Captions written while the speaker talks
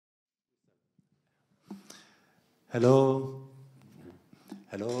Hello,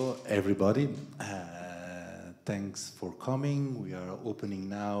 hello everybody. Thanks for coming. We are opening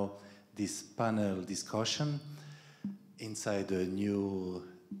now this panel discussion inside the New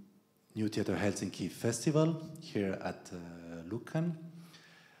Theatre Helsinki Festival here at Lucan.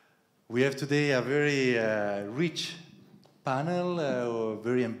 We have today a very rich panel, a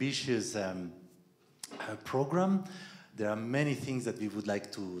very ambitious program. There are many things that we would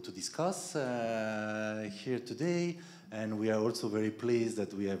like to discuss here today, and we are also very pleased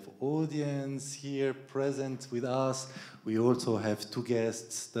that we have audience here present with us. We also have two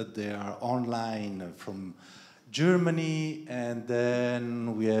guests that they are online from Germany, and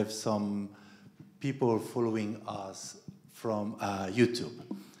then we have some people following us from YouTube.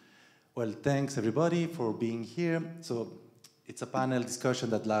 Well, thanks everybody for being here. So it's a panel discussion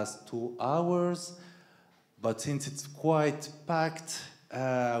that lasts 2 hours. But since it's quite packed,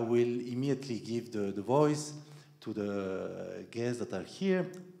 I will immediately give the voice to the guests that are here,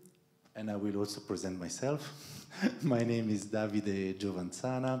 and I will also present myself. My name is Davide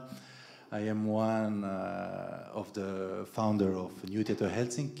Giovanzana. I am one of the founder of New Theatre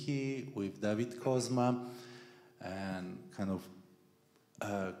Helsinki with David Kozma, and kind of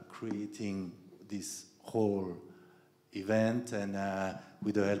creating this whole event, and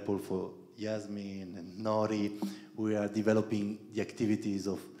with the help of Yasmin and Nori, we are developing the activities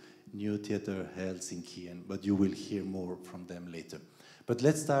of New Theatre Helsinki, but you will hear more from them later. But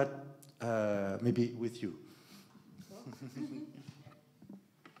let's start maybe with you.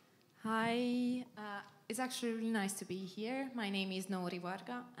 Hi, it's actually really nice to be here. My name is Nori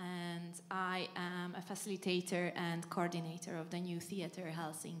Varga, and I am a facilitator and coordinator of the New Theatre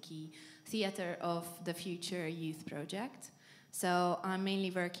Helsinki Theatre of the Future Youth Project. So I'm mainly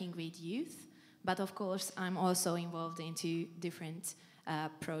working with youth, but of course I'm also involved into different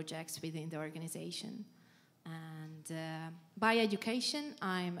projects within the organization. And by education,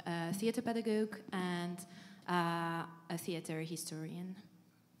 I'm a theatre pedagogue and a theatre historian.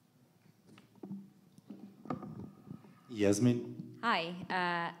 Yasmin. Hi,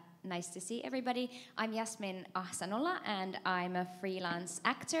 nice to see everybody. I'm Yasmin Ahsanolla, and I'm a freelance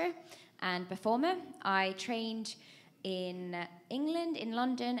actor and performer. I trained in England, in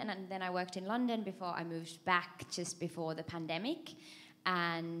London, and then I worked in London before I moved back just before the pandemic.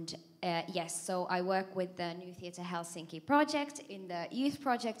 And yes, so I work with the New Theatre Helsinki project in the youth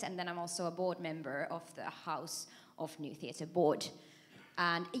project, and then I'm also a board member of the House of New Theatre Board.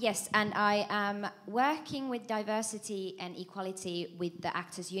 And yes, and I am working with diversity and equality with the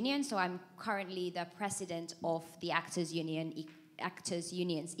Actors Union, so I'm currently the president of the Actors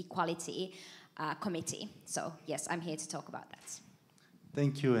Union's Equality Committee. So yes, I'm here to talk about that.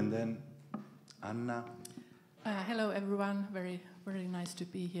 Thank you, and then Anna. Hello everyone, very nice to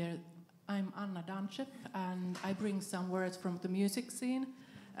be here. I'm Anna Danchev, and I bring some words from the music scene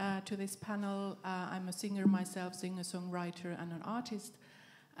to this panel. I'm a singer myself, singer-songwriter and an artist.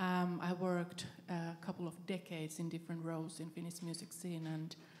 I worked a couple of decades in different roles in Finnish music scene,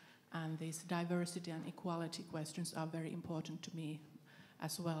 and these diversity and equality questions are very important to me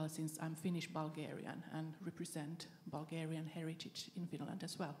as well, since I'm Finnish Bulgarian and represent Bulgarian heritage in Finland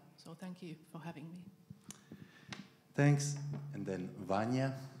as well. So thank you for having me. Thanks. And then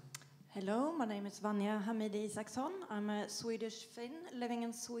Vanya. Hello, my name is Vanya Hamidi Isaksson. I'm a Swedish Finn living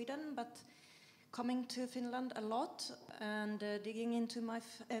in Sweden, but coming to Finland a lot and digging into my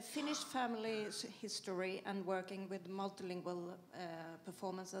Finnish family's history and working with multilingual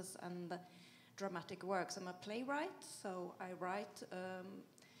performances and dramatic works. I'm a playwright, so I write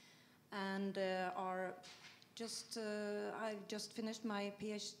and I just finished my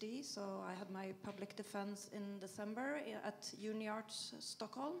PhD, so I had my public defense in December at UniArts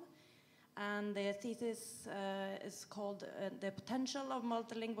Stockholm. And the thesis is called The Potential of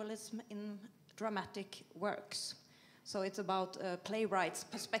Multilingualism in Dramatic Works. So it's about a playwright's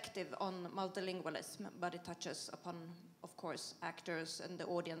perspective on multilingualism, but it touches upon, of course, actors and the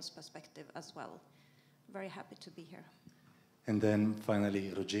audience perspective as well. Very happy to be here. And then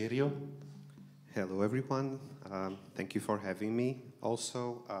finally, Rogerio. Hello, everyone. Thank you for having me.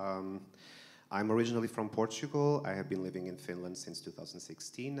 Also, I'm originally from Portugal. I have been living in Finland since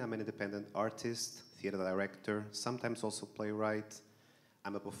 2016. I'm an independent artist, theater director, sometimes also playwright.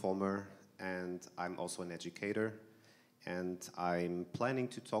 I'm a performer, and I'm also an educator. And I'm planning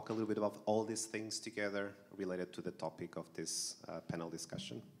to talk a little bit about all these things together related to the topic of this panel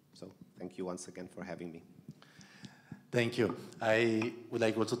discussion. So thank you once again for having me. Thank you. I would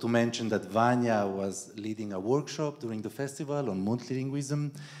like also to mention that Vanya was leading a workshop during the festival on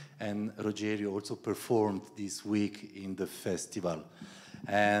multilingualism, and Rogerio also performed this week in the festival.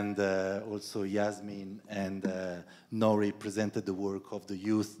 and also Yasmin and Nori presented the work of the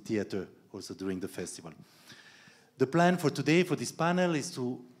youth theater also during the festival. The plan for today for this panel is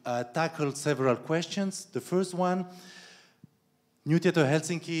to tackle several questions. The first one, New Theatre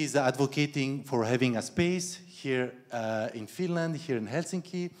Helsinki is advocating for having a space here in Finland, here in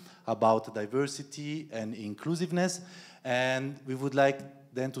Helsinki, about diversity and inclusiveness. And we would like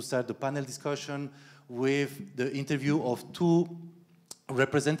then to start the panel discussion with the interview of two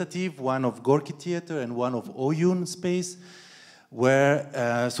representatives, one of Gorki Theatre and one of Oyun Space,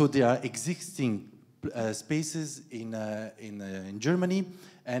 where so there are existing spaces in Germany,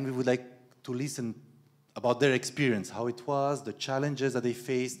 and we would like to listen about their experience, how it was, the challenges that they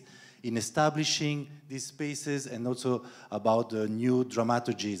faced in establishing these spaces, and also about the new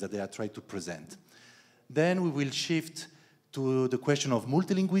dramaturgies that they are trying to present. Then we will shift to the question of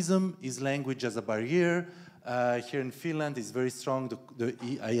multilingualism. Is language as a barrier? Here in Finland is very strong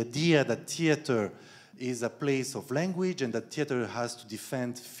the idea that theater is a place of language and that theater has to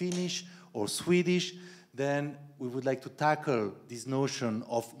defend Finnish or Swedish. Then we would like to tackle this notion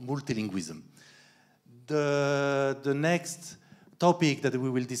of multilingualism. The next topic that we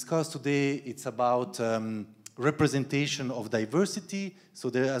will discuss today, it's about representation of diversity. So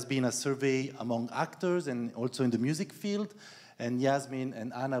there has been a survey among actors and also in the music field. And Yasmin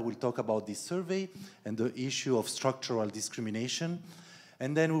and Anna will talk about this survey and the issue of structural discrimination.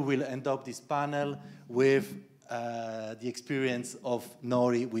 And then we will end up this panel with the experience of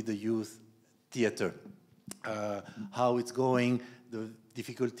Nori with the youth theater. How it's going, the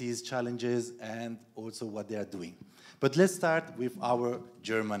difficulties, challenges, and also what they are doing. But let's start with our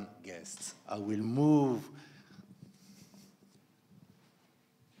German guests. I will move.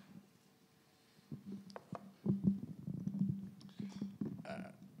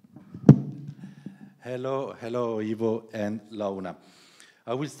 Hello, Ivo and Launa.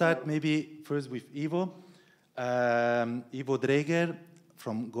 I will start maybe first with Ivo. Ivo Dreger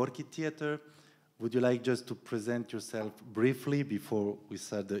from Gorki Theatre. Would you like just to present yourself briefly before we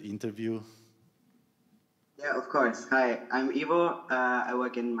start the interview? Yeah, of course. Hi, I'm Ivo. I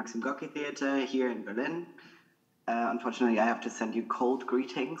work in Maxim Gorki Theatre here in Berlin. Unfortunately, I have to send you cold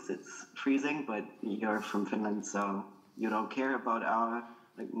greetings. It's freezing, but you're from Finland, so you don't care about our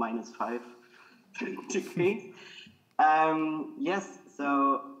 -5 degrees. Yes,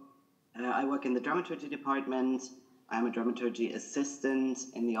 so I work in the dramaturgy department. I'm a dramaturgy assistant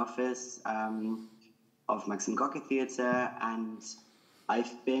in the office of Maxim Gorki Theatre, and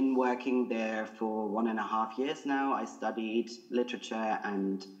I've been working there for 1.5 years now. I studied literature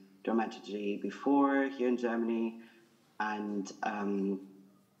and dramaturgy before here in Germany, and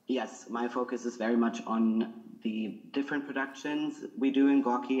yes, my focus is very much on the different productions we do in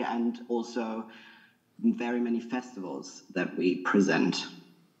Gorki and also very many festivals that we present.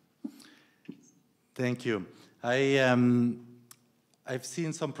 Thank you. I've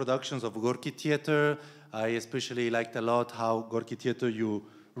seen some productions of Gorki Theatre. I especially liked a lot how Gorki Theatre you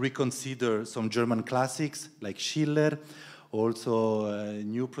reconsider some German classics like Schiller, also a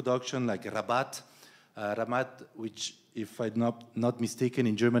new production like Rabatt. Rabatt, which, if I'm not mistaken,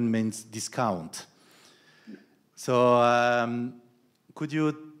 in German means discount. So could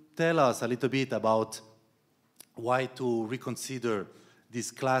you tell us a little bit about why to reconsider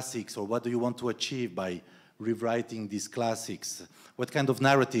these classics, or what do you want to achieve by rewriting these classics? What kind of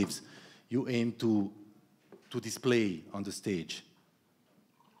narratives you aim to display on the stage?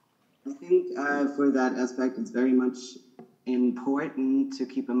 I think for that aspect, it's very much important to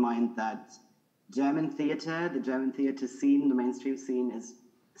keep in mind that German theater, the German theater scene, the mainstream scene is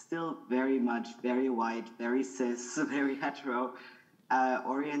still very much very white, very cis, very hetero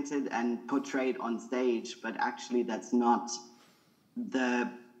oriented and portrayed on stage, but actually that's not the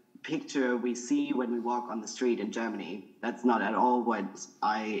picture we see when we walk on the street in Germany. That's not at all what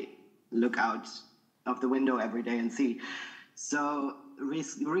I look out of the window every day and see. So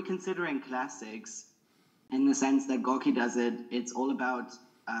reconsidering classics in the sense that Gorki does it, it's all about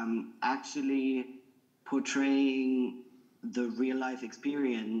actually portraying the real life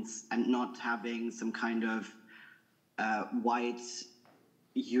experience and not having some kind of white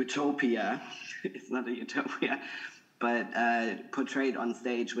utopia. It's not a utopia, but portrayed on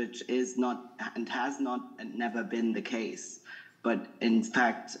stage, which is not and has not and never been the case, but in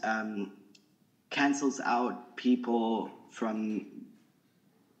fact cancels out people from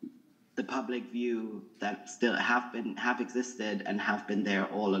the public view that still have existed and have been there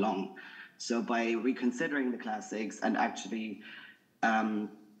all along. So by reconsidering the classics and actually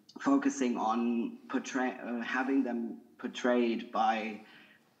focusing on having them portrayed by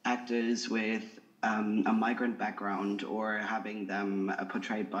actors with a migrant background, or having them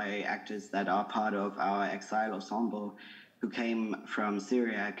portrayed by actors that are part of our exile ensemble, who came from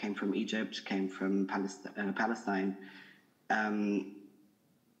Syria, came from Egypt, came from Palestine.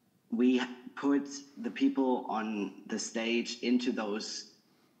 We put the people on the stage into those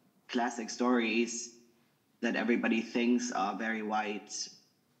classic stories that everybody thinks are very white,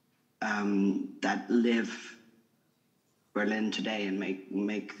 that live Berlin today and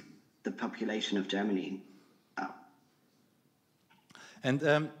make the population of Germany up.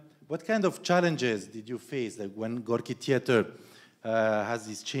 And what kind of challenges did you face, like when Gorki Theater has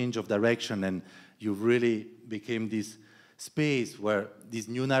this change of direction and you really became this space where these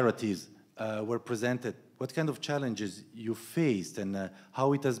new narratives were presented? What kind of challenges you faced and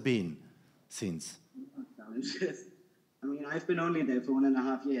how it has been since? Challenges. I mean, I've been only there for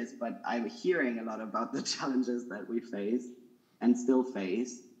 1.5 years, but I'm hearing a lot about the challenges that we face and still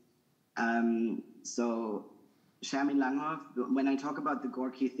face. So, Shermin Langhoff, when I talk about the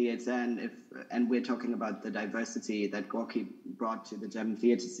Gorki Theater, and we're talking about the diversity that Gorki brought to the German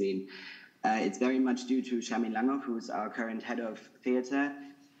theater scene, it's very much due to Shermin Langhoff, who's our current head of theater.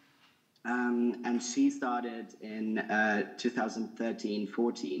 And she started in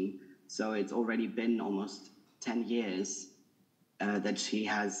 2013-14, so it's already been almost 10 years that she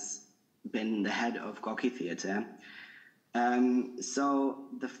has been the head of Gorki Theater. So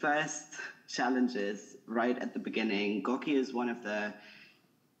the first challenges right at the beginning, Gorki is one of the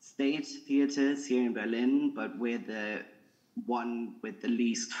state theaters here in Berlin, but we're the one with the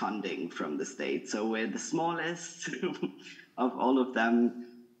least funding from the state. So we're the smallest of all of them.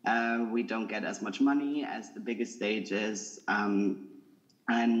 We don't get as much money as the biggest stages. And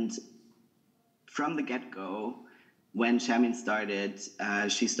from the get-go, when Shermin started,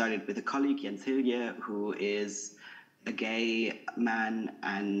 she started with a colleague, Jens Hilje, who is a gay man,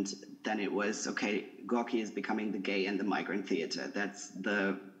 and then it was, okay, Gorki is becoming the gay and the migrant theater. That's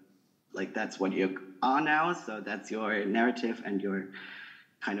what you are now, so that's your narrative and your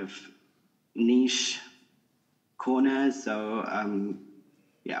kind of niche corner. So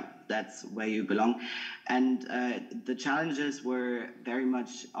yeah, that's where you belong. And the challenges were very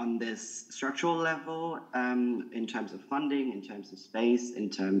much on this structural level, in terms of funding, in terms of space,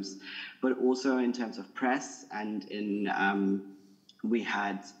 but also in terms of press. And we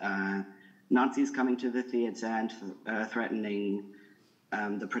had Nazis coming to the theater and threatening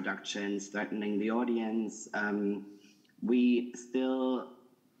the productions, threatening the audience. We still,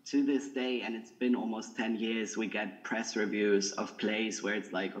 to this day, and it's been almost 10 years, we get press reviews of plays where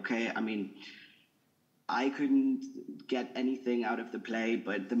it's like, okay, I mean, I couldn't get anything out of the play,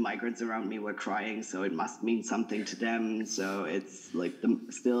 but the migrants around me were crying, so it must mean something to them. So it's like,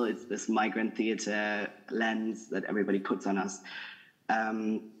 it's this migrant theater lens that everybody puts on us.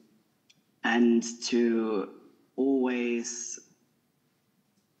 And to always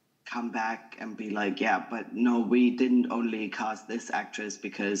come back and be like, yeah, but no, we didn't only cast this actress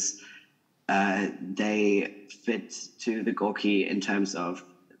because they fit to the Gorki in terms of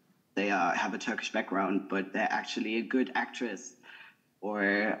they have a Turkish background, but they're actually a good actress.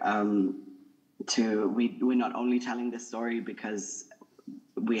 Or we're not only telling this story because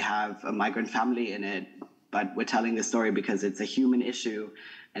we have a migrant family in it, but we're telling the story because it's a human issue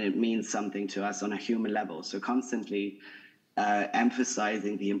and it means something to us on a human level. So constantly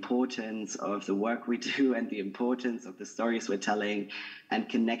emphasizing the importance of the work we do and the importance of the stories we're telling, and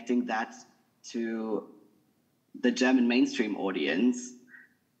connecting that to the German mainstream audience,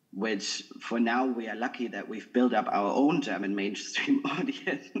 which for now we are lucky that we've built up our own German mainstream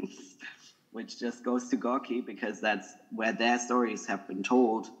audience, which just goes to Gorki because that's where their stories have been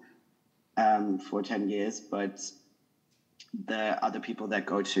told for 10 years. But the other people that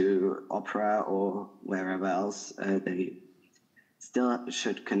go to opera or wherever else, they still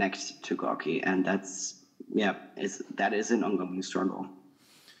should connect to Gorki, and that is an ongoing struggle.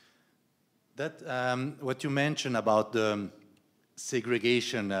 That what you mentioned about the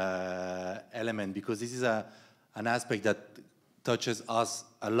segregation element, because this is an aspect that touches us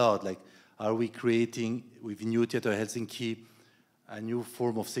a lot. Like, are we creating with New Theatre Helsinki a new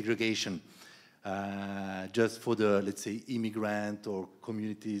form of segregation just for the, let's say, immigrant or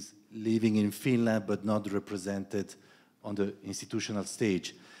communities living in Finland but not represented on the institutional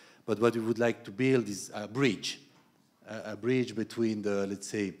stage? But what we would like to build is a bridge between the, let's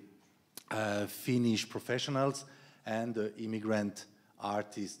say, Finnish professionals and the immigrant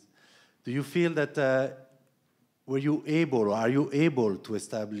artists. Do you feel that are you able to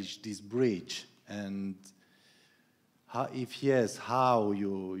establish this bridge? And how, if yes, how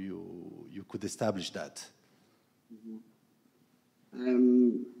you could establish that?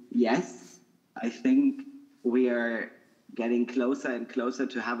 Yes. I think we are getting closer and closer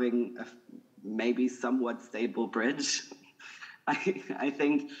to having a maybe somewhat stable bridge. I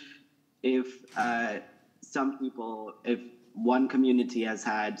think if if one community has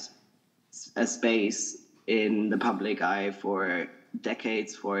had a space in the public eye for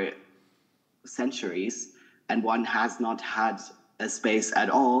decades, for centuries, and one has not had a space at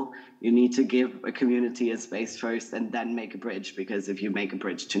all, you need to give a community a space first and then make a bridge, because if you make a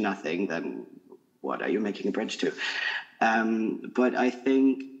bridge to nothing, then what are you making a bridge to? But I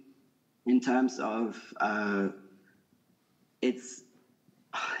think in terms of it's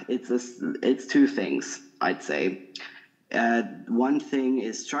two things, I'd say. One thing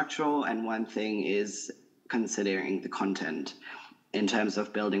is structural and one thing is considering the content in terms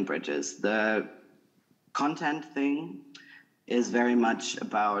of building bridges. The content thing is very much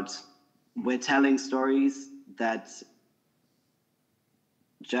about, we're telling stories that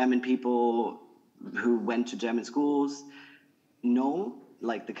German people who went to German schools know,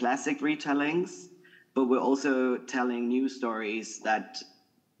 like the classic retellings, but we're also telling new stories that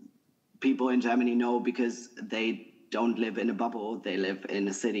people in Germany know because they don't live in a bubble. They live in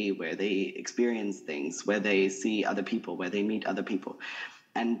a city where they experience things, where they see other people, where they meet other people.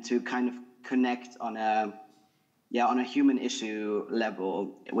 And to kind of connect on a human issue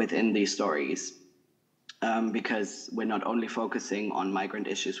level within these stories. Because we're not only focusing on migrant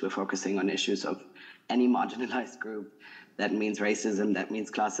issues, we're focusing on issues of any marginalized group. That means racism, that means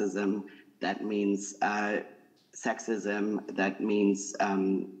classism, that means sexism, that means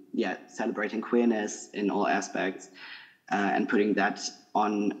celebrating queerness in all aspects, and putting that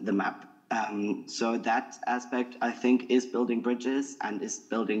on the map. So that aspect, I think, is building bridges, and is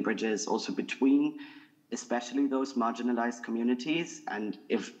building bridges also between especially those marginalized communities. And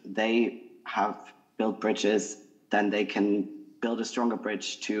if they have built bridges, then they can build a stronger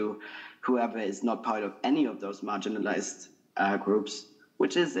bridge to whoever is not part of any of those marginalized groups,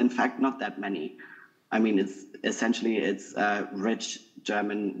 which is in fact not that many. I mean, it's rich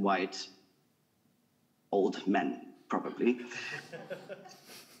German white old men, probably.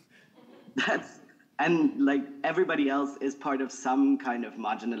 And like everybody else is part of some kind of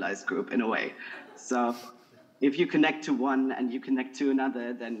marginalized group in a way. So if you connect to one and you connect to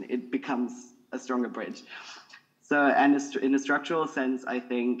another, then it becomes a stronger bridge. So, and in a structural sense, I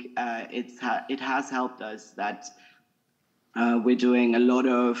think it has helped us that we're doing a lot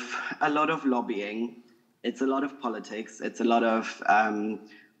of lobbying. It's a lot of politics. It's a lot of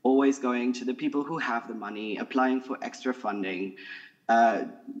always going to the people who have the money, applying for extra funding,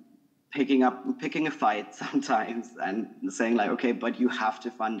 picking a fight sometimes and saying like, okay, but you have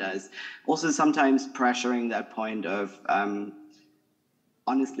to fund us. Also sometimes pressuring that point of,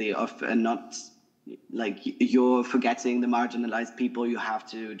 honestly, of not, like, you're forgetting the marginalized people. You have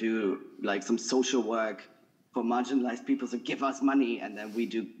to do like some social work for marginalized people. So give us money and then we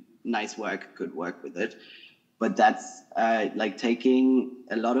do nice work, good work with it. But that's like taking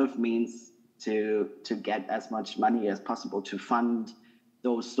a lot of means to get as much money as possible to fund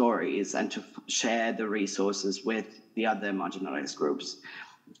those stories and to share the resources with the other marginalized groups,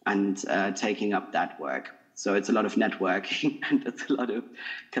 and taking up that work. So it's a lot of networking and it's a lot of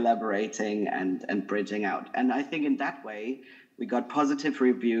collaborating and bridging out. And I think in that way, we got positive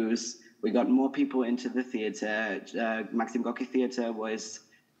reviews. We got more people into the theater. Maxim Gorki Theater was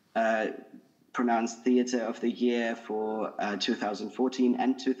pronounced Theater of the Year for 2014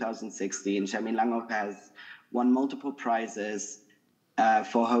 and 2016. Shemin Langhoff has won multiple prizes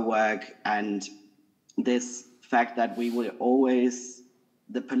for her work, and this fact that we were always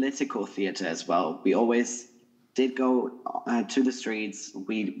the political theater as well. We always did go to the streets.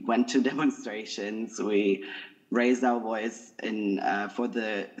 We went to demonstrations. We raised our voice for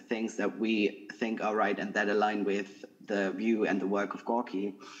the things that we think are right and that align with the view and the work of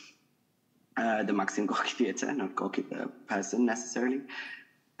Gorki, the Maxim Gorki Theater, not Gorki the person necessarily.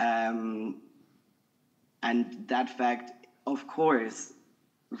 And that fact, of course,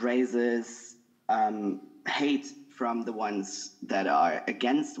 raises hate from the ones that are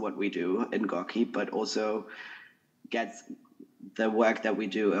against what we do in Gorki, but also gets the work that we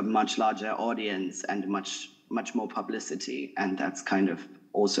do a much larger audience and much more publicity. And that's kind of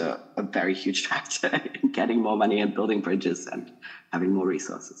also a very huge factor in getting more money and building bridges and having more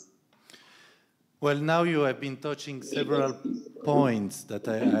resources. Well, now you have been touching several points that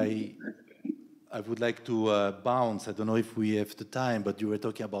I would like to bounce. I don't know if we have the time, but you were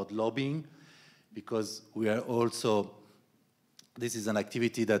talking about lobbying, because we are also, this is an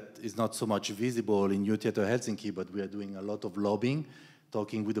activity that is not so much visible in New Theatre Helsinki, but we are doing a lot of lobbying,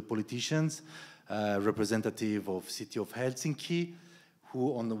 talking with the politicians, representative of City of Helsinki,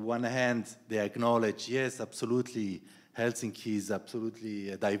 who on the one hand, they acknowledge, yes, absolutely, Helsinki is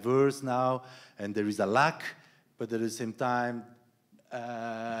absolutely diverse now, and there is a lack, but at the same time,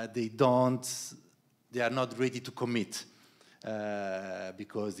 they are not ready to commit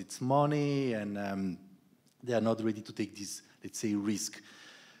because it's money, and they are not ready to take this, let's say, risk.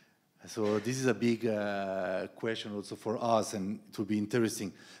 So this is a big question also for us, and it will be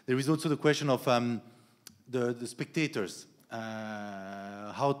interesting. There is also the question of the spectators,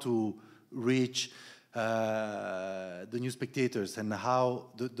 how to reach the new spectators, and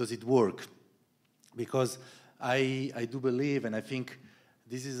how does it work? Because I do believe, and I think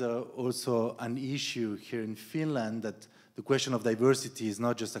this is also an issue here in Finland, that the question of diversity is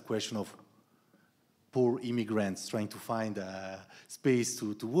not just a question of poor immigrants trying to find a space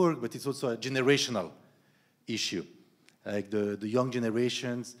to work, but it's also a generational issue. Like the young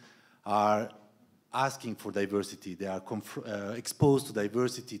generations are asking for diversity. They are exposed to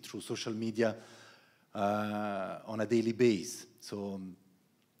diversity through social media on a daily basis. So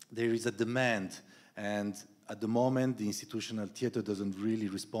there is a demand, and at the moment, the institutional theater doesn't really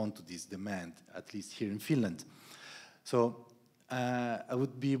respond to this demand, at least here in Finland. So I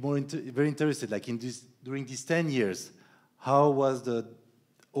would be very interested, like during these 10 years, how was the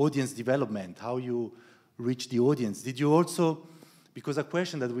audience development? How you reach the audience? Did you also, because a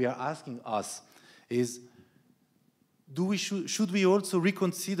question that we are asking us is, should we also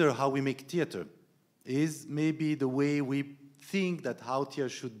reconsider how we make theater? Is maybe the way we think that how theater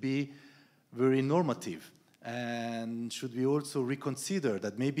should be very normative? And should we also reconsider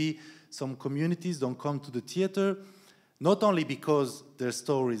that maybe some communities don't come to the theater not only because their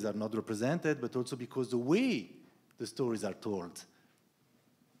stories are not represented, but also because the way the stories are told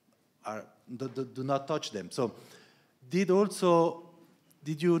do not touch them. So did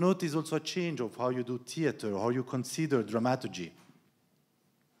you notice also a change of how you do theater, how you consider dramaturgy?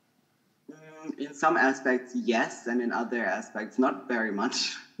 In some aspects, yes, and in other aspects, not very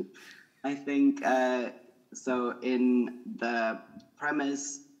much. I think, so in the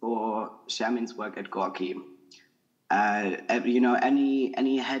premise for Shermin's work at Gorky,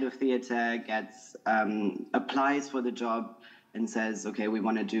 any head of theater applies for the job and says, okay, we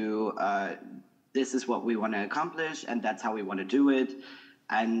want to do, this is what we want to accomplish, and that's how we want to do it.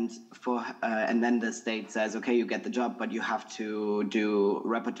 And then the state says, okay, you get the job, but you have to do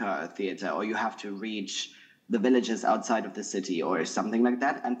repertoire theater, or you have to reach the villages outside of the city, or something like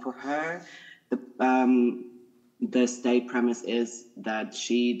that. And for her, the state premise is that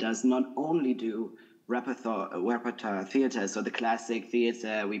she does not only do repertoire theater, so the classic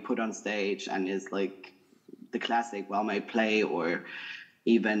theater we put on stage and is like the classic well-made play, or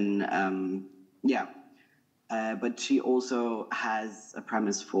even but she also has a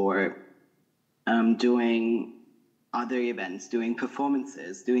premise for doing other events, doing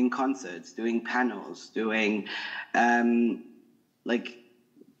performances, doing concerts, doing panels, doing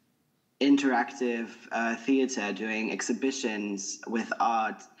interactive theater, doing exhibitions with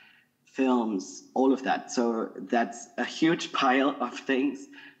art, films, all of that. So that's a huge pile of things,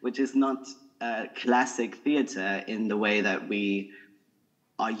 which is not classic theater in the way that we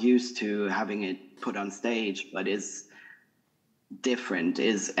are used to having it put on stage, but is different,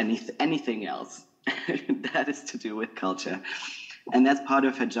 is anything else that is to do with culture. And that's part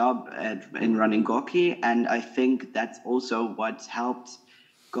of her job in running Gorky, and I think that's also what helped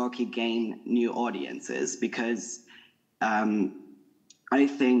Gorky gain new audiences, because I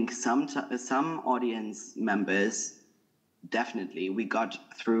think some audience members, definitely, we got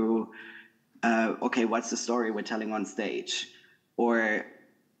through, okay, what's the story we're telling on stage? Or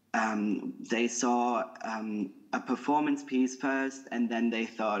they saw a performance piece first, and then they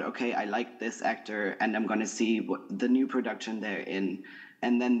thought, okay, I like this actor, and I'm going to see the new production they're in.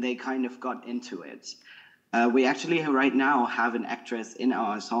 And then they kind of got into it. We actually right now have an actress in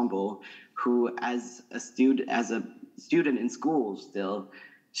our ensemble who, as a student in school still,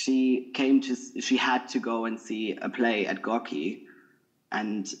 she had to go and see a play at Gorky,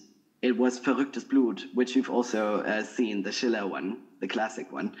 and it was Verrücktes Blut, which you've also seen, the Schiller one, the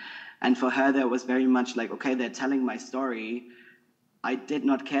classic one. And for her, there was very much like, okay, they're telling my story. I did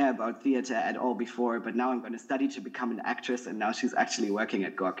not care about theater at all before, but now I'm going to study to become an actress, and now she's actually working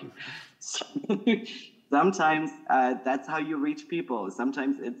at Gorky. So, sometimes that's how you reach people.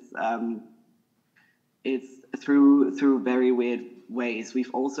 Sometimes it's through very weird ways.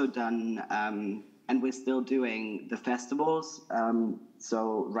 We've also done, and we're still doing, the festivals.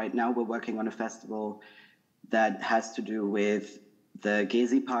 So right now we're working on a festival that has to do with the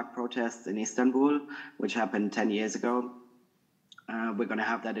Gezi Park protests in Istanbul, which happened 10 years ago. We're going to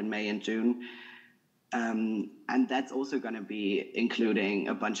have that in May and June. And that's also going to be including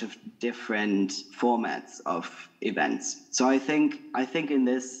a bunch of different formats of events. So I think in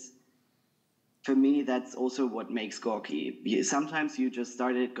this, for me, that's also what makes Gorky. Sometimes you just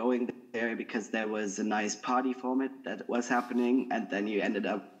started going there because there was a nice party format that was happening, and then you ended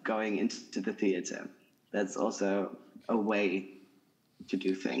up going into the theater. That's also a way to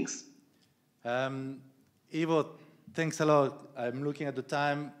do things. Ivo, thanks a lot. I'm looking at the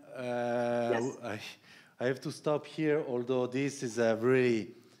time. Yes. I have to stop here, although this is very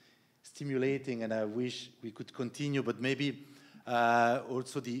stimulating and I wish we could continue, but maybe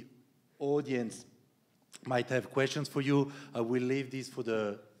also the audience might have questions for you. I will leave this for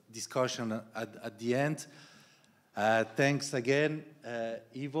the discussion at the end. Thanks again,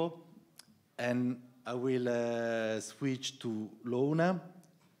 Ivo. And I will switch to Lona.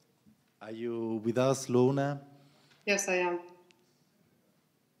 Are you with us, Lona? Yes, I am.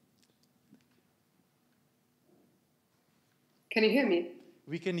 Can you hear me?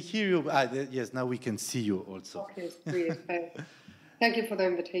 We can hear you. Yes, now we can see you also. Okay, great. Thank you for the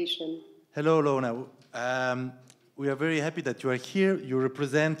invitation. Hello, Lona. We are very happy that you are here. You are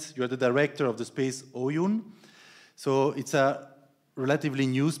the director of the space Oyun. So it's a relatively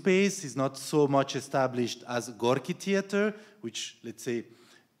new space. It's not so much established as Gorky Theater, which, let's say,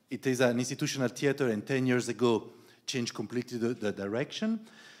 it is an institutional theater and 10 years ago changed completely the direction.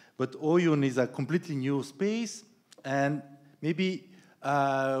 But Oyun is a completely new space, and maybe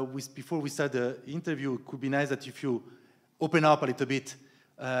before we start the interview, it could be nice that if you open up a little bit,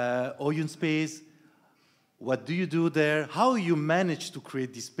 Oyun space, what do you do there? How you managed to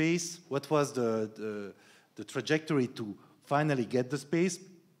create this space? What was the trajectory to finally get the space?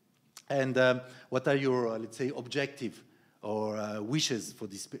 And what are your, let's say, objective or wishes for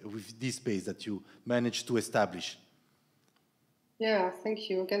with this space that you managed to establish? Yeah, thank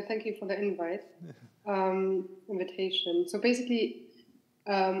you. Again, thank you for the invitation. So basically,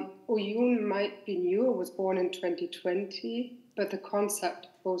 Oyun might be new. It was born in 2020, but the concept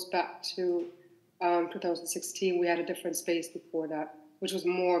goes back to 2016. We had a different space before that, which was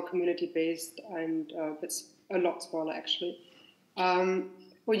more community-based and it's a lot smaller, actually.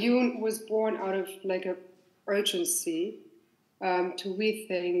 Oyun was born out of like an urgency to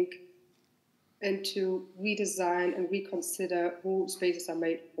rethink and to redesign and reconsider who spaces are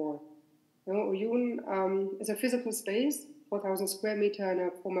made for. You know, Oyun is a physical space, 4,000 square meter in a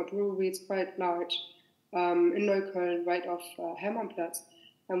former brewery. It's quite large in Neukölln, right off Hermannplatz.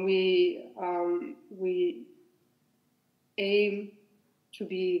 And we aim to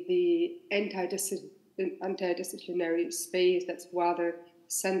be the anti-disciplinary space that's rather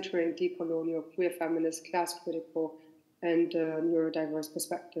centering decolonial, queer feminist, class critical, and neurodiverse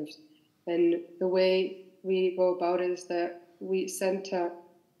perspectives. And the way we go about it is that we center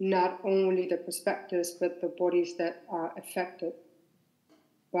not only the perspectives, but the bodies that are affected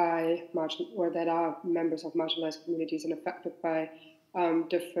by or that are members of marginalized communities and affected by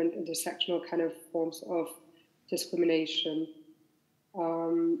different intersectional kind of forms of discrimination.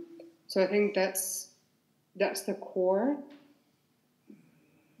 So I think that's the core.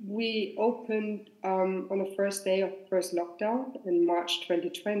 We opened on the first day of the first lockdown in March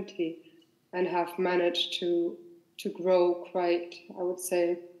 2020 and have managed to grow quite, I would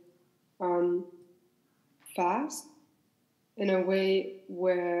say, fast in a way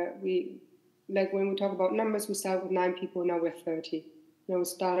where we, like when we talk about numbers, we start with 9 people, now we're 30. You know, we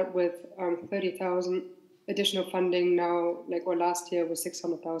started with 30,000 additional funding now, or last year was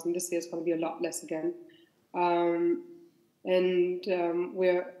 600,000. This year is going to be a lot less again.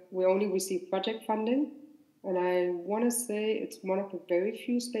 We only receive project funding, and I want to say it's one of the very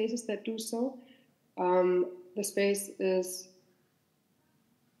few spaces that do so. The space is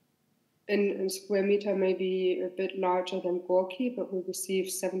in square meter maybe a bit larger than Gorky, but we receive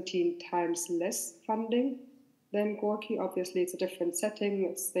 17 times less funding than Gorky. Obviously, it's a different setting.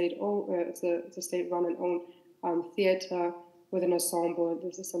 It's it's a state-run and owned theater with an ensemble.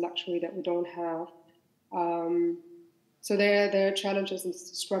 This is a luxury that we don't have. So there are challenges and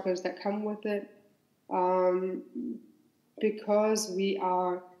struggles that come with it. Because we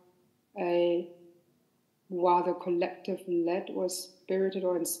are a rather collective-led or spirited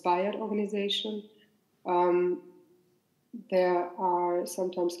or inspired organization, there are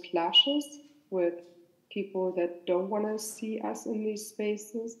sometimes clashes with people that don't want to see us in these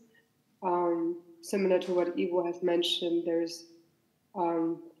spaces. Similar to what Ivo has mentioned, there's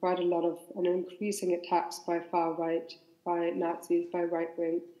quite a lot of increasing attacks by far right, by Nazis, by right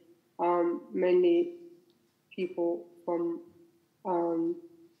wing, mainly people from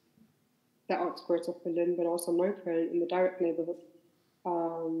the outskirts of Berlin, but also Neukölln in the direct neighborhood.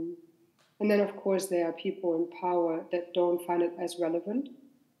 And then, of course, there are people in power that don't find it as relevant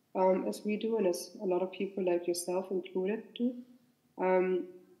as we do, and as a lot of people like yourself included do,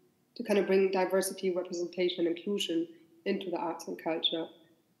 to kind of bring diversity, representation, and inclusion into the arts and culture.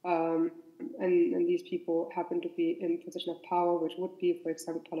 And these people happen to be in position of power, which would be, for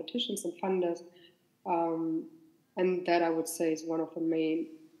example, politicians and funders. And that, I would say, is one of the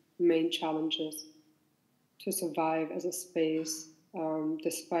main challenges to survive as a space,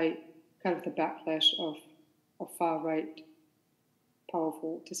 despite kind of the backlash of far-right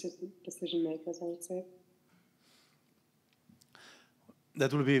powerful decision makers, I would say.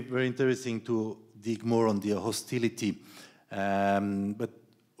 That will be very interesting to dig more on the hostility, but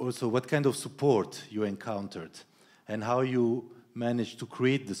also what kind of support you encountered and how you managed to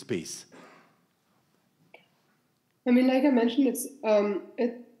create the space. I mean, like I mentioned,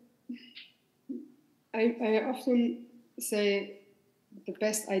 I often say the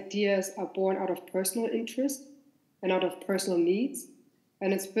best ideas are born out of personal interest and out of personal needs.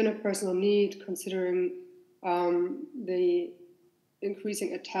 And it's been a personal need considering the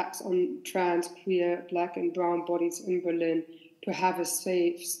increasing attacks on trans, queer, black and brown bodies in Berlin, to have a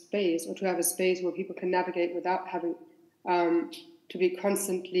safe space, or to have a space where people can navigate without having to be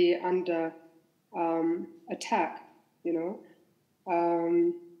constantly under attack, you know.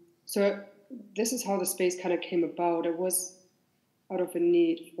 So this is how the space kind of came about. It was out of a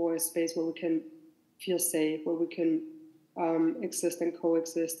need for a space where we can feel safe, where we can exist and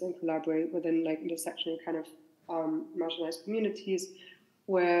coexist and collaborate within like intersectional kind of marginalized communities,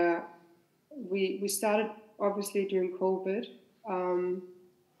 where we started obviously during COVID,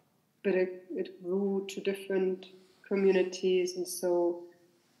 but it grew to different communities, and so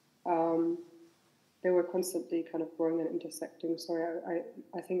they were constantly kind of growing and intersecting. Sorry,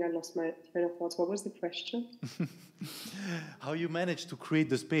 I think I lost my train of thoughts. What was the question? How you managed to create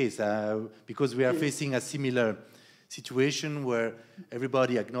the space? Because we are facing a similar situation where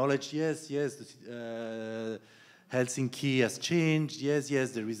everybody acknowledged, yes, Helsinki has changed, yes,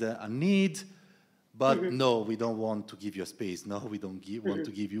 there is a need, but no, we don't want to give you space. No, we don't want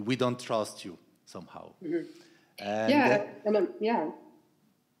to give you, we don't trust you somehow.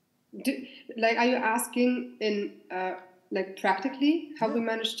 Like, are you asking in like practically how we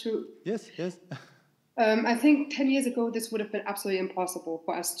managed to? Yes. I think 10 years ago, this would have been absolutely impossible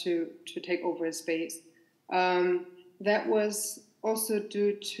for us to take over a space. That was also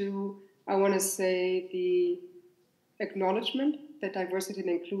due to, I want to say, the acknowledgement that diversity and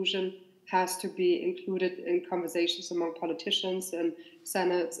inclusion has to be included in conversations among politicians and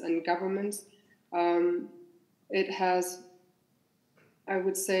senates and governments. It has, I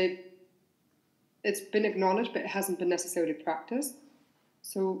would say, it's been acknowledged, but it hasn't been necessarily practiced.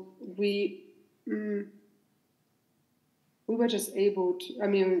 So we were just able to, I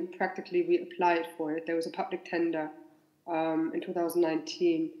mean, practically we applied for it. There was a public tender in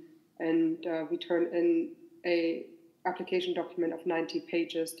 2019, and we turned in a application document of 90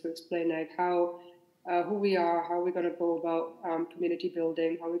 pages to explain like how, who we are, how we're going to go about community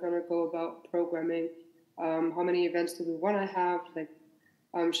building, how we're going to go about programming, how many events do we want to have, like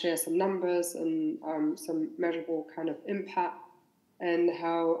share some numbers and some measurable kind of impact, and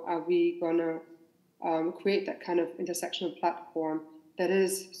how are we going to create that kind of intersectional platform that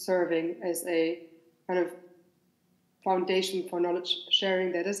is serving as a kind of foundation for knowledge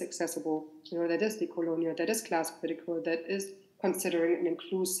sharing that is accessible, you know, that is decolonial, that is class critical, that is considering and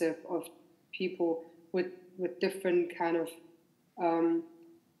inclusive of people with different kind of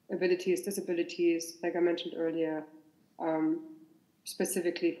abilities, disabilities, like I mentioned earlier,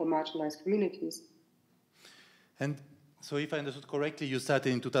 specifically for marginalized communities. And so if I understood correctly, you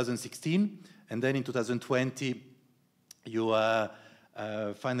started in 2016, and then in 2020, you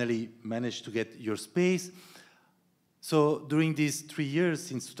finally managed to get your space. So during these 3 years,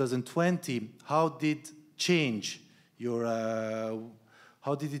 since 2020, how did it change your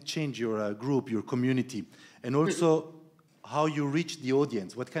group, your community, and also how you reached the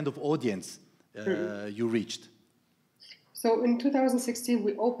audience? What kind of audience you reached? So in 2016,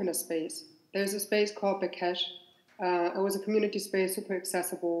 we opened a space. There's a space called Bekesh. It was a community space, super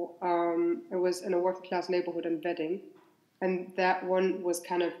accessible. It was in a working class neighborhood in Wedding. And that one was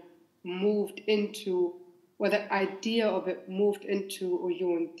kind of moved into, well, the idea of it moved into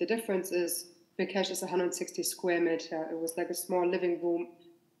Uyun. The difference is Bekesh is 160 square meter. It was like a small living room,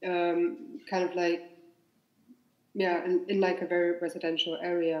 kind of like, yeah, in like a very residential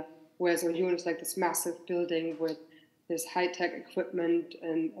area. Whereas Uyun is like this massive building with this high-tech equipment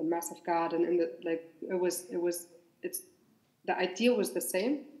and a massive garden, and the idea was the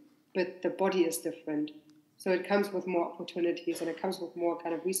same, but the body is different. So it comes with more opportunities and it comes with more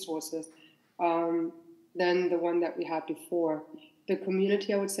kind of resources than the one that we had before. The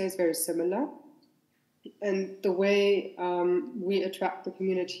community, I would say, is very similar. And the way we attract the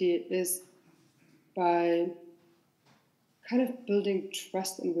community is by kind of building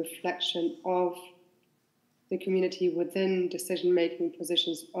trust and reflection of the community within decision-making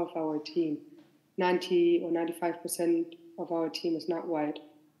positions of our team. 90 or 95% of our team is not white,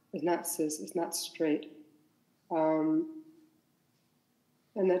 is not cis, is not straight. And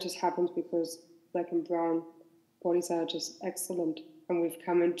that just happens because black and brown bodies are just excellent. And we've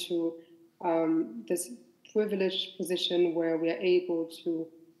come into this privileged position where we are able to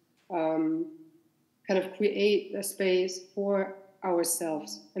kind of create a space for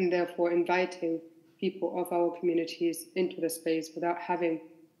ourselves, and therefore inviting people of our communities into the space without having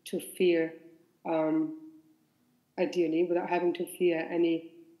to fear, ideally, without having to fear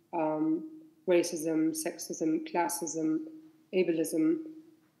any racism, sexism, classism, ableism.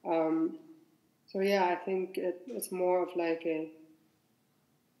 So yeah, I think it's more of like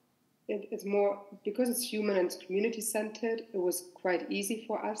it's more, because it's human and it's community-centered, it was quite easy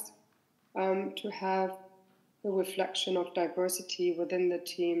for us to have a reflection of diversity within the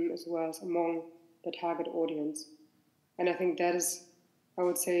team as well as among the target audience. And I think that is, I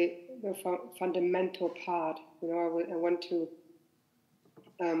would say, the fundamental part. You know, I went to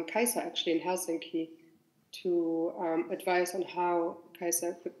Kaisa actually in Helsinki to advise on how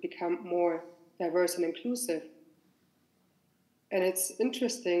Kaisa could become more diverse and inclusive. And it's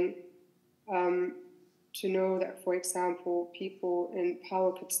interesting to know that, for example, people in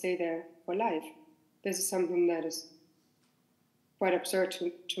power could stay there for life. This is something that is quite absurd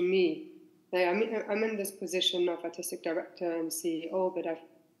to me. Like, I'm in this position of artistic director and CEO, but I've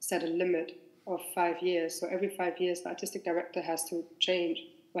set a limit of 5 years. So every 5 years, the artistic director has to change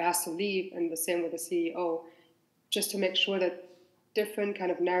or has to leave, and the same with the CEO, just to make sure that different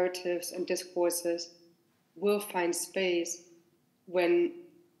kind of narratives and discourses will find space when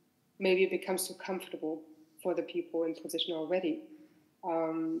maybe it becomes too comfortable for the people in position already.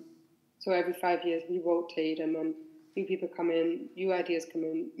 So every 5 years we rotate, and then new people come in, new ideas come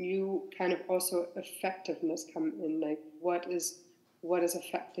in, new kind of also effectiveness come in, like what is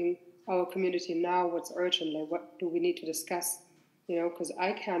affecting our community now, what's urgent, like what do we need to discuss, you know, because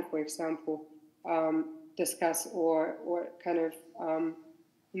I can't, for example, discuss or kind of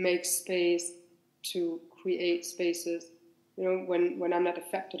make space to create spaces, you know, when I'm not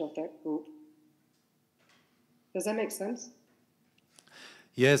affected of that group. Does that make sense?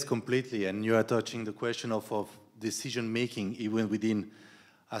 Yes, completely. And you are touching the question of decision-making even within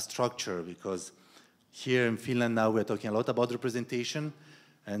a structure, because here in Finland now we're talking a lot about representation.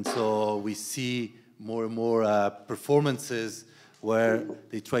 And so we see more and more performances where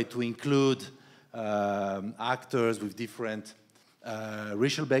they try to include actors with different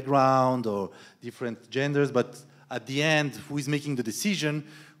racial background or different genders. But at the end, who is making the decision,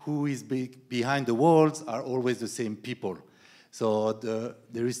 who is behind the walls, are always the same people. So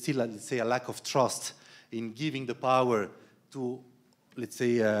there is still, let's say, a lack of trust in giving the power to, let's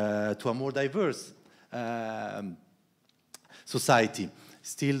say, to a more diverse society.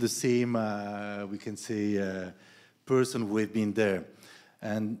 Still the same, we can say, person who have been there.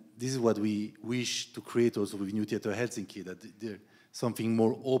 And this is what we wish to create also with New Theatre Helsinki, that there's something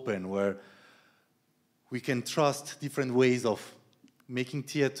more open where we can trust different ways of making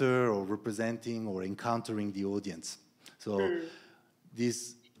theater or representing or encountering the audience. So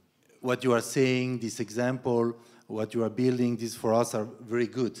this, what you are saying, this example, what you are building, this for us are very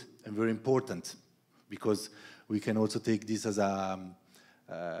good and very important, because we can also take this as a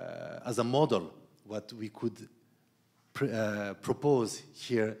model, what we could propose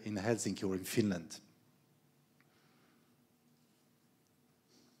here in Helsinki or in Finland.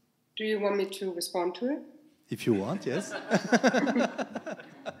 Do you want me to respond to it? If you want, yes.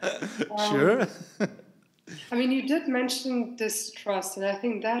 Sure. I mean, you did mention distrust, and I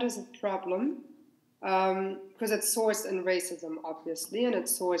think that is a problem, because it's sourced in racism, obviously, and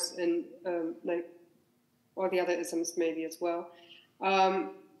it's sourced in like all the other isms maybe as well.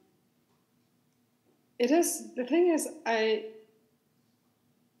 It is, the thing is, I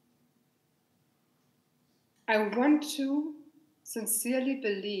want to sincerely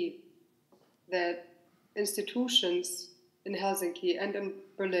believe that institutions in Helsinki and in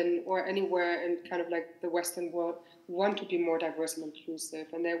Berlin or anywhere in kind of like the Western world want to be more diverse and inclusive,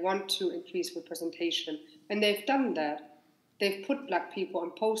 and they want to increase representation. And they've done that. They've put Black people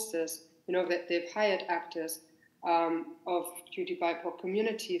on posters, you know, that they've hired actors of QT BIPOC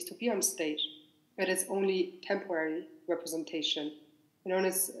communities to be on stage, but it's only temporary representation. You know, and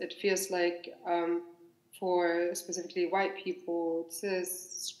it feels like for specifically white people, cis,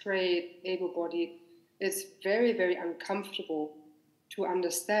 straight, able-bodied, it's very, very uncomfortable to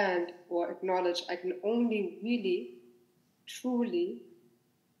understand or acknowledge I can only really, truly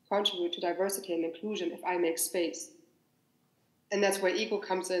contribute to diversity and inclusion if I make space. And that's where ego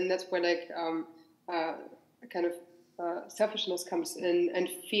comes in. That's where like selfishness comes in, and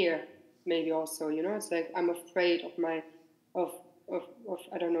fear maybe also. You know, it's like I'm afraid of my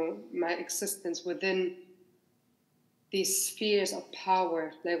I don't know, my existence within these spheres of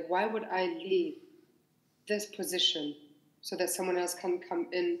power. Like, why would I leave this position so that someone else can come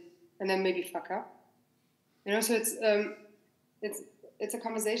in and then maybe fuck up? You know, so it's a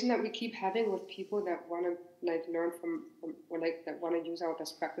conversation that we keep having with people that want to like learn from or like that want to use our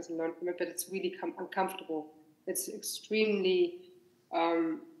best practice and learn from it, but it's really uncomfortable. It's extremely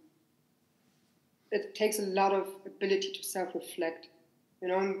it takes a lot of ability to self-reflect, you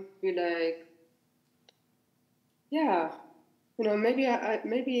know, and be like, yeah, you know, maybe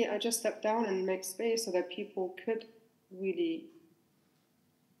I just step down and make space so that people could really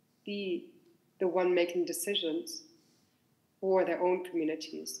be the one making decisions for their own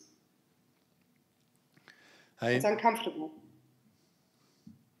communities. It's uncomfortable.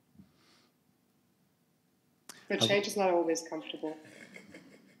 But change is not always comfortable.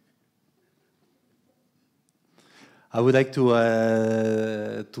 I would like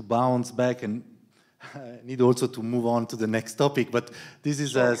to bounce back and need also to move on to the next topic, but this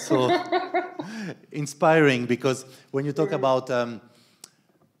is so inspiring because when you talk about,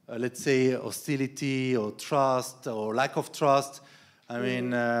 let's say, hostility or trust or lack of trust, I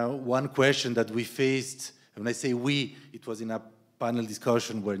mean, one question that we faced, when I say we, it was in a panel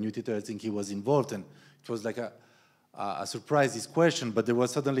discussion where New Theatre Helsinki was involved, and it was like a surprise, this question, but there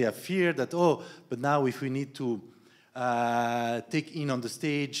was suddenly a fear that, oh, but now if we need to take in on the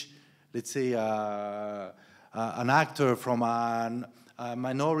stage, let's say, an actor from a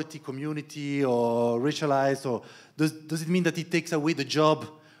minority community or racialized, or does it mean that it takes away the job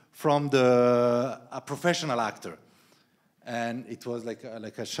from a professional actor? And it was like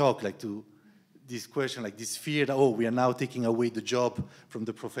a shock, like to this question, like this fear that, oh, we are now taking away the job from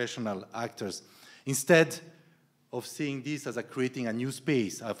the professional actors. Instead of seeing this as creating a new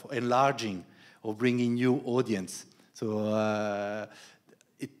space, of enlarging, of bringing new audience. So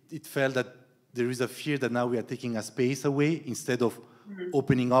it felt that there is a fear that now we are taking a space away instead of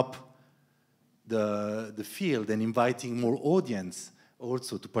opening up the field and inviting more audience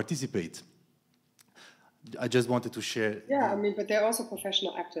also to participate. I just wanted to share. Yeah, I mean, but they're also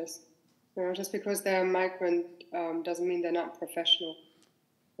professional actors. You know, just because they're a migrant doesn't mean they're not professional.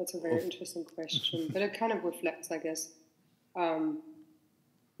 That's a very interesting question. But it kind of reflects, I guess,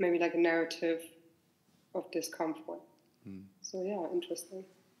 maybe like a narrative of discomfort. So yeah, interesting.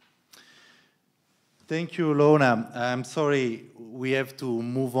 Thank you, Lona. I'm sorry, we have to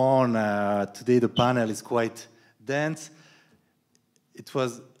move on. Today the panel is quite dense. It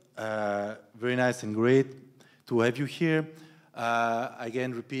was very nice and great to have you here.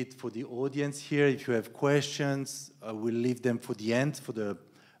 Again, repeat for the audience here, if you have questions, we'll leave them for the end, for the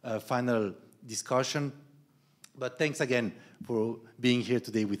final discussion. But thanks again for being here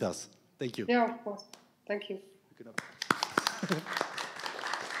today with us. Thank you. Yeah, of course. Thank you.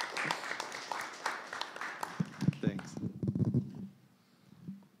 Thanks.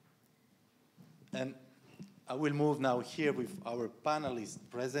 And I will move now here with our panelists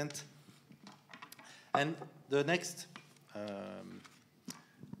present. And the next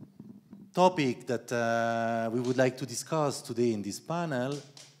topic that we would like to discuss today in this panel,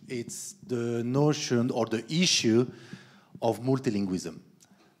 it's the notion or the issue of multilingualism.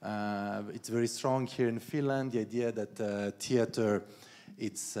 It's very strong here in Finland, the idea that theater,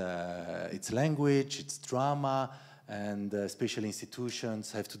 it's language, it's drama, and special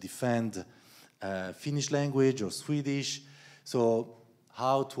institutions have to defend Finnish language or Swedish. So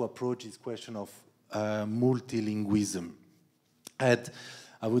how to approach this question of multilingualism? And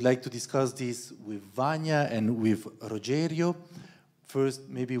I would like to discuss this with Vanya and with Rogerio. First,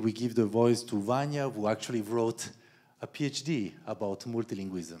 maybe we give the voice to Vanya, who actually wrote a PhD about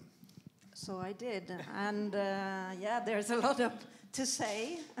multilingualism. So I did, and yeah, there's a lot to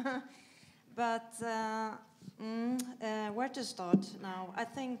say, but where to start now? I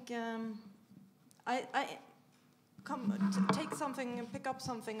think I pick up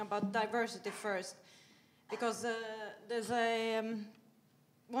something about diversity first, because there's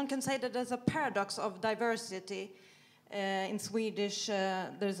one can say that there's a paradox of diversity. In Swedish,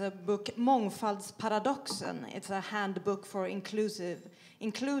 there's a book, Mångfaldsparadoxen. It's a handbook for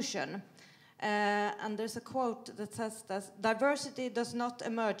inclusion. And there's a quote that says that diversity does not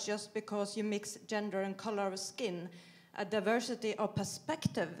emerge just because you mix gender and color of skin. A diversity of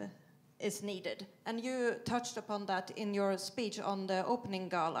perspective is needed. And you touched upon that in your speech on the opening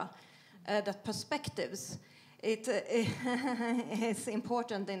gala, that perspectives, it is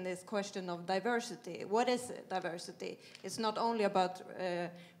important in this question of diversity. What is diversity? It's not only about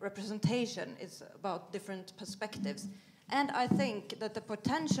representation, it's about different perspectives. And I think that the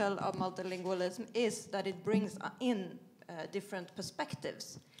potential of multilingualism is that it brings in different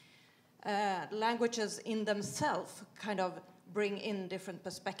perspectives. Languages in themselves kind of bring in different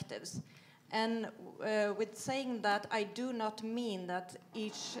perspectives. And with saying that, I do not mean that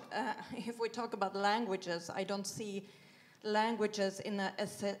each, if we talk about languages, I don't see languages in an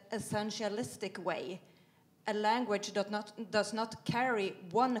essentialistic way. A language does not carry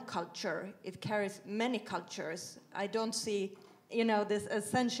one culture, it carries many cultures. I don't see, this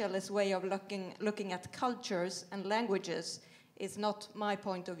essentialist way of looking at cultures and languages is not my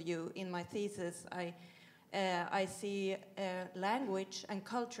point of view in my thesis. I see language and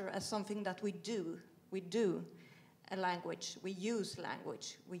culture as something that we do. We do a language. We use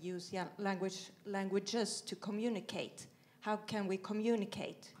language. We use languages to communicate. How can we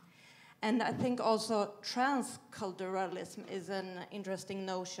communicate? And I think also transculturalism is an interesting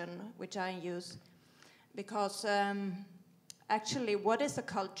notion which I use, because actually what is a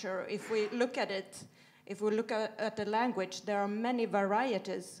culture? If we look at it, if we look at the language, there are many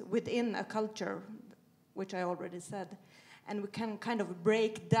varieties within a culture, which I already said. And we can kind of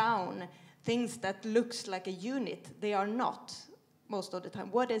break down things that looks like a unit. They are not, most of the time.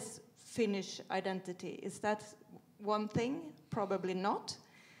 What is Finnish identity? Is that one thing? Probably not.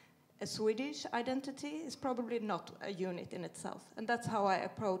 A Swedish identity is probably not a unit in itself. And that's how I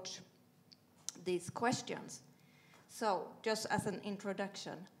approach these questions. So, just as an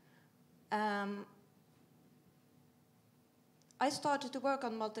introduction. I started to work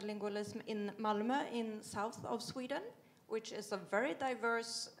on multilingualism in Malmö, in south of Sweden, which is a very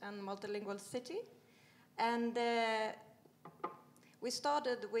diverse and multilingual city. And we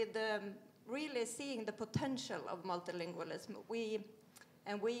started with really seeing the potential of multilingualism.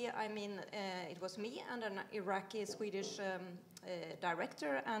 It was me and an Iraqi-Swedish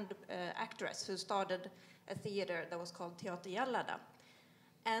director and actress who started a theater that was called Teater Jallada.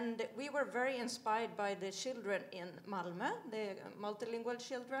 And we were very inspired by the children in Malmö, the multilingual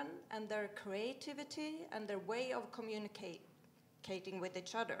children, and their creativity and their way of communicating with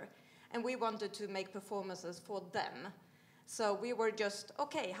each other. And we wanted to make performances for them. So we were just,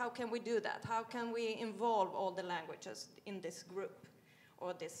 okay, how can we do that? How can we involve all the languages in this group,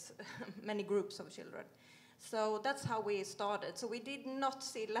 or this many groups of children? So that's how we started. So we did not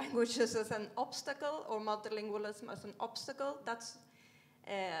see languages as an obstacle or multilingualism as an obstacle. That's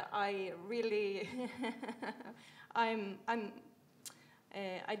I really, I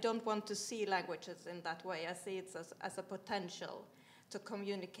don't want to see languages in that way. I see it as a potential to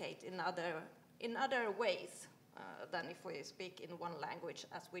communicate in other ways than if we speak in one language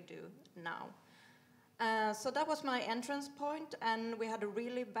as we do now. So that was my entrance point, and we had a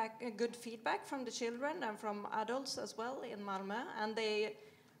really good feedback from the children and from adults as well in Malmö, and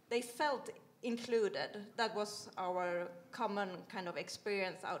they felt included. That was our common kind of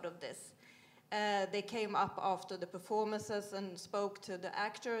experience out of this. They came up after the performances and spoke to the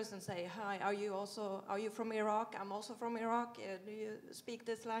actors and say, "Hi, are you from Iraq? I'm also from Iraq. Do you speak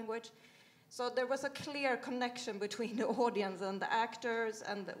this language?" So there was a clear connection between the audience and the actors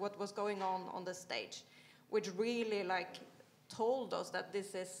and what was going on the stage, which really told us that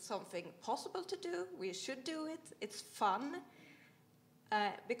this is something possible to do. We should do it. It's fun.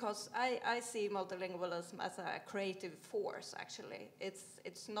 Because I see multilingualism as a creative force, actually.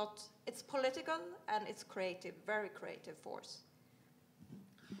 It's political and it's creative, very creative force.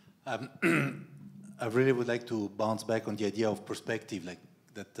 I really would like to bounce back on the idea of perspective, like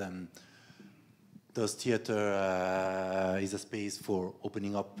that does theater is a space for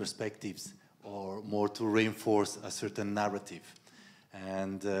opening up perspectives or more to reinforce a certain narrative.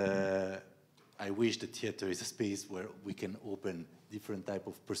 And I wish that theater is a space where we can open different type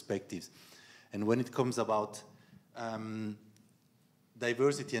of perspectives. And when it comes about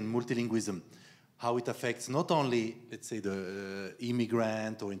diversity and multilingualism, how it affects not only, let's say, the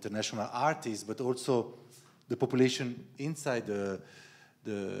immigrant or international artists, but also the population inside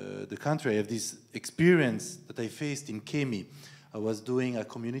the country. I have this experience that I faced in Kemi. I was doing a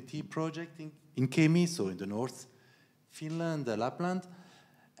community project in Kemi, so in the north, Finland, Lapland,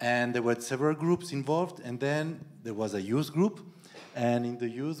 and there were several groups involved, and then there was a youth group. And in the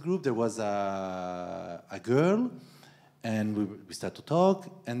youth group, there was a girl, and we started to talk,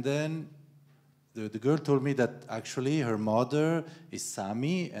 and then the girl told me that actually her mother is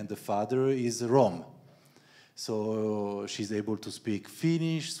Sami and the father is Rom. So she's able to speak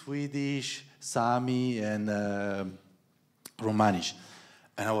Finnish, Swedish, Sami, and Romanish.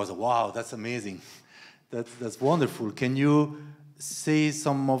 And I was, wow, that's amazing. That's wonderful. Can you say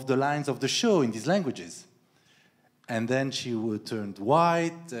some of the lines of the show in these languages? And then she turned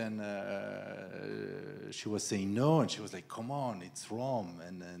white, and she was saying no, and she was like, come on, it's Rom,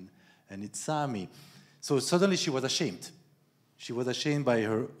 and it's Sami. So suddenly she was ashamed. She was ashamed by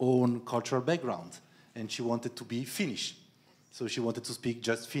her own cultural background, and she wanted to be Finnish. So she wanted to speak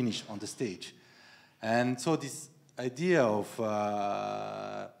just Finnish on the stage. And so this idea of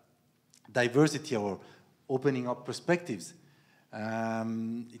diversity or opening up perspectives,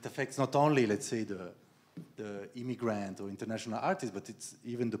 it affects not only, let's say, the immigrant or international artist, but it's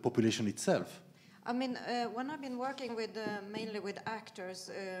even the population itself. I mean, when I've been working with mainly with actors,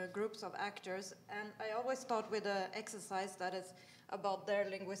 groups of actors, and I always start with an exercise that is about their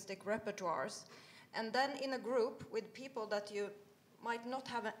linguistic repertoires. And then in a group with people that you might not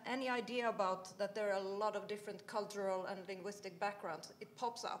have any idea about, that there are a lot of different cultural and linguistic backgrounds, it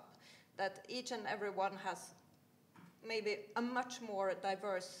pops up that each and every one has maybe a much more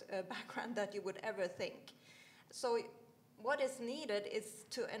diverse background that you would ever think. So what is needed is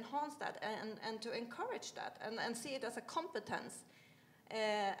to enhance that and to encourage that and see it as a competence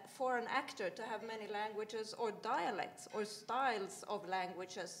for an actor to have many languages or dialects or styles of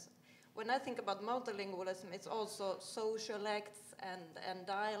languages. When I think about multilingualism, it's also socialects and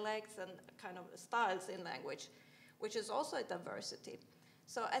dialects and kind of styles in language, which is also a diversity.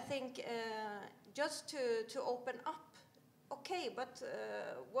 So I think just to open up, okay, but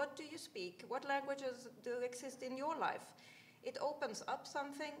what do you speak? What languages do exist in your life? It opens up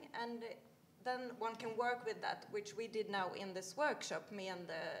something, and then one can work with that, which we did now in this workshop, me and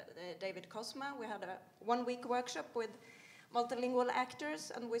David Cosma. We had a one-week workshop with multilingual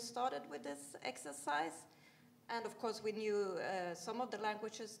actors, and we started with this exercise. And of course, we knew some of the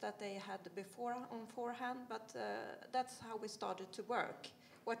languages that they had beforehand, but that's how we started to work.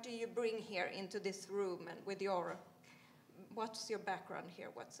 What do you bring here into this room, and with your, what's your background here?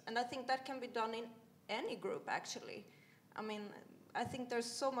 And I think that can be done in any group, actually. I mean, I think there's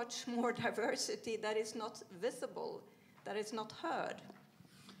so much more diversity that is not visible, that is not heard.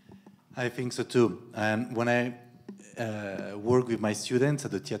 I think so too. And when I work with my students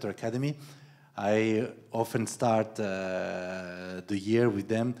at the Theatre Academy, I often start the year with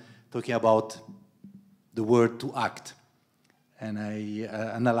them talking about the word to act. And I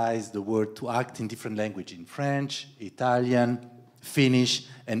analyze the word to act in different languages, in French, Italian, Finnish,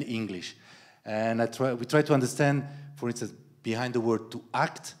 and English. And we try to understand, for instance, behind the word to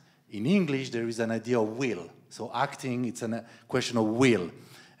act, in English there is an idea of will. So acting, it's a question of will.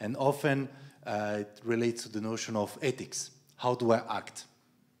 And often it relates to the notion of ethics. How do I act?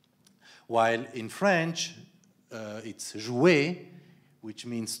 While in French, it's jouer, which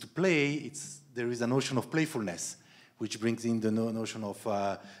means to play. There is a notion of playfulness, which brings in the notion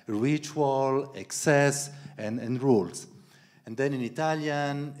of ritual, excess, and rules. And then in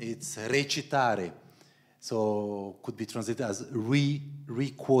Italian, it's recitare. So could be translated as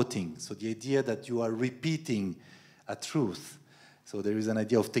re-quoting. So the idea that you are repeating a truth. So there is an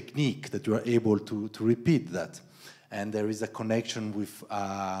idea of technique that you are able to repeat that. And there is a connection with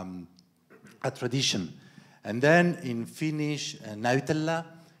a tradition. And then in Finnish, näytellä,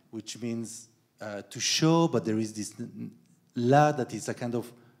 which means to show, but there is this la that is a kind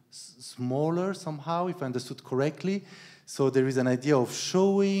of smaller somehow, if I understood correctly. So there is an idea of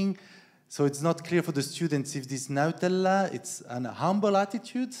showing. So it's not clear for the students if this näytellä, it's an humble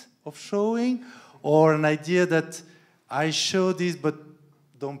attitude of showing, or an idea that I show this, but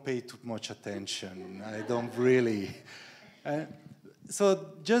don't pay too much attention. I don't really.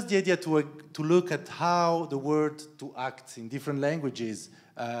 So just the idea to look at how the word to act in different languages,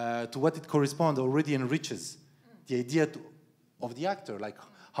 to what it corresponds, already enriches the idea of the actor, like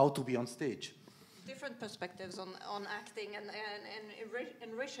how to be on stage. Different perspectives on acting and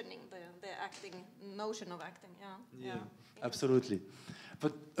enriching the acting notion of acting. Yeah. Absolutely.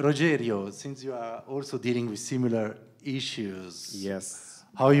 But Rogerio, since you are also dealing with similar issues, yes,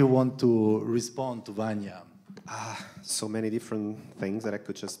 how you want to respond to Vanya? So many different things that I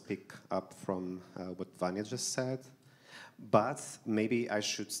could just pick up from what Vanya just said. But maybe I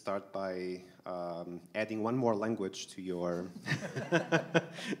should start by adding one more language to your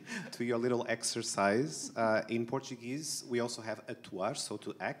to your little exercise. In Portuguese, we also have atuar, so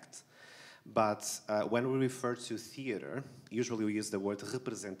to act. But when we refer to theater, usually we use the word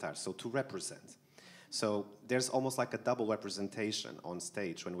representar, so to represent. So there's almost like a double representation on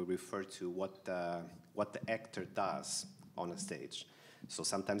stage when we refer to what the actor does on a stage. So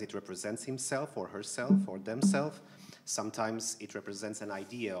sometimes it represents himself or herself or themselves. Sometimes it represents an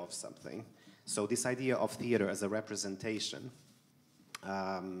idea of something. So this idea of theater as a representation,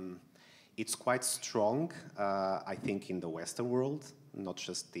 it's quite strong, I think, in the Western world, not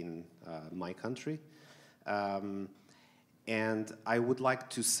just in my country. And I would like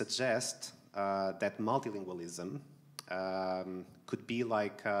to suggest that multilingualism could be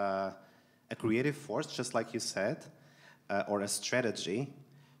like a creative force, just like you said, or a strategy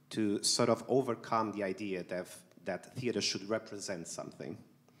to sort of overcome the idea that theater should represent something.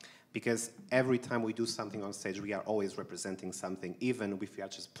 Because every time we do something on stage, we are always representing something, even if we are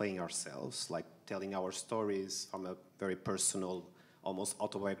just playing ourselves, like telling our stories from a very personal, almost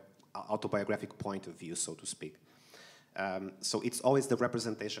autobiographic point of view, so to speak. So it's always the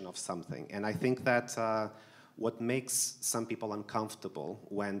representation of something. And I think that what makes some people uncomfortable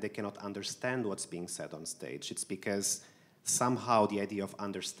when they cannot understand what's being said on stage, it's because somehow the idea of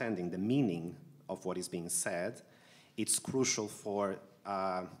understanding the meaning of what is being said, it's crucial for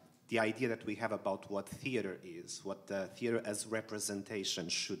the idea that we have about what theater is, what the theater as representation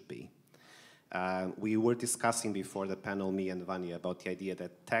should be. We were discussing before the panel, me and Vanya, about the idea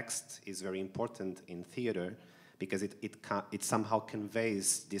that text is very important in theater because it somehow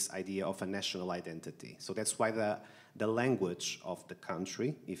conveys this idea of a national identity. So that's why the language of the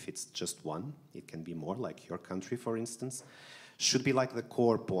country, if it's just one, it can be more, like your country, for instance, should be like the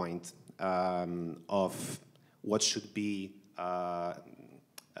core point of what should be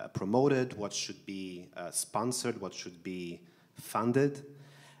promoted, what should be sponsored, what should be funded.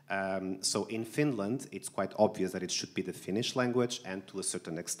 So in Finland, it's quite obvious that it should be the Finnish language and to a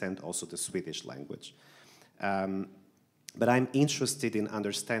certain extent also the Swedish language. But I'm interested in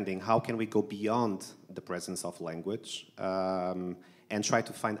understanding how can we go beyond the presence of language and try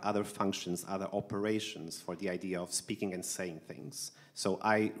to find other functions, other operations for the idea of speaking and saying things. So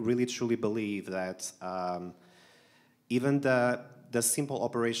I really truly believe that even the simple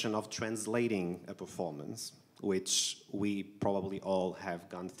operation of translating a performance, which we probably all have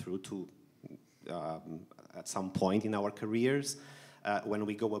gone through to at some point in our careers, when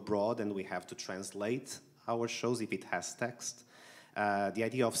we go abroad and we have to translate our shows if it has text. The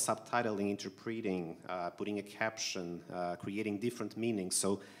idea of subtitling, interpreting, putting a caption, creating different meanings.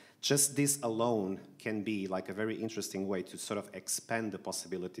 So just this alone can be like a very interesting way to sort of expand the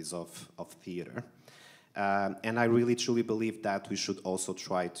possibilities of theater. And I really truly believe that we should also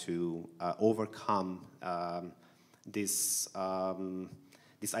try to overcome this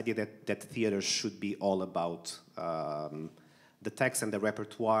idea that theater should be all about the text and the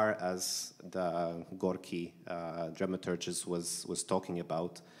repertoire, as the Gorky dramaturgist was talking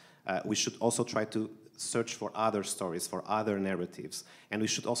about. We should also try to search for other stories, for other narratives, and we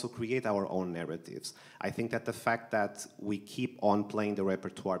should also create our own narratives. I think that the fact that we keep on playing the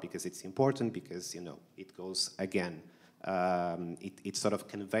repertoire because it's important, because, you know, it goes again, it sort of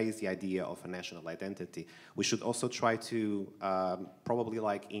conveys the idea of a national identity. We should also try to probably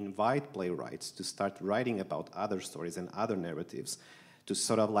like invite playwrights to start writing about other stories and other narratives to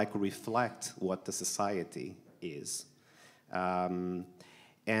sort of like reflect what the society is.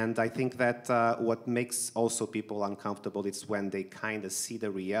 And I think that what makes also people uncomfortable is when they kind of see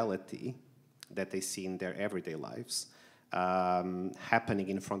the reality that they see in their everyday lives happening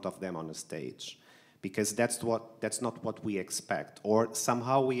in front of them on a stage. Because that's not what we expect. Or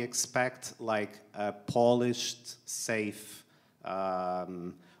somehow we expect like a polished, safe,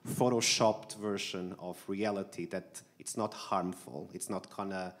 photoshopped version of reality that it's not harmful. It's not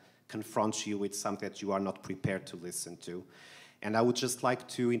gonna confront you with something that you are not prepared to listen to. And I would just like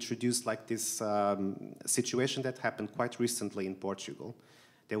to introduce like this situation that happened quite recently in Portugal.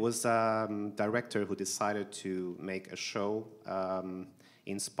 There was a director who decided to make a show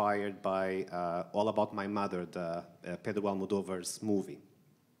inspired by All About My Mother, the Pedro Almodóvar's movie.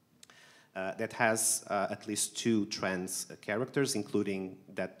 That has at least two trans characters, including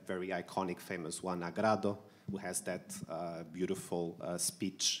that very iconic, famous one, Agrado, who has that beautiful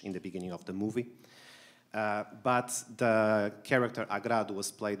speech in the beginning of the movie. But the character Agrado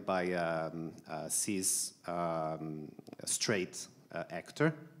was played by a cis straight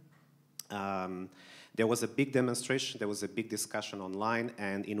actor. There was a big demonstration, there was a big discussion online,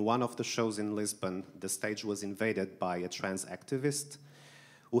 and in one of the shows in Lisbon, the stage was invaded by a trans activist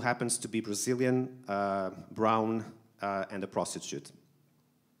who happens to be Brazilian, brown, and a prostitute.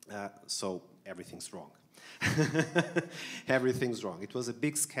 So everything's wrong. Everything's wrong. It was a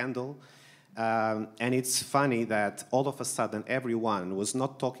big scandal. And it's funny that all of a sudden everyone was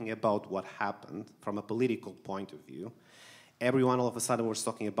not talking about what happened from a political point of view. Everyone all of a sudden was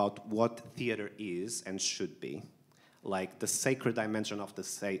talking about what theater is and should be. Like the sacred dimension of the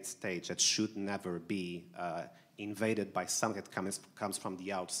stage that should never be invaded by something that comes from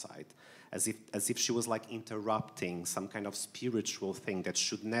the outside. As if she was like interrupting some kind of spiritual thing that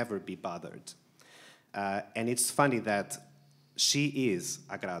should never be bothered. And it's funny that she is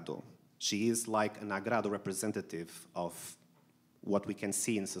Agrado. She is like an Agrado representative of what we can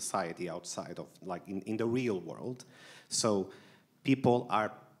see in society outside of, like in the real world. So people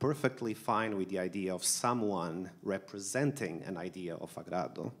are perfectly fine with the idea of someone representing an idea of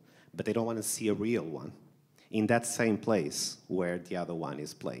Agrado, but they don't want to see a real one in that same place where the other one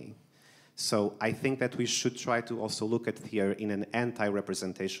is playing. So I think that we should try to also look at theater in an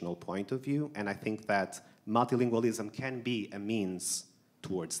anti-representational point of view, and I think that multilingualism can be a means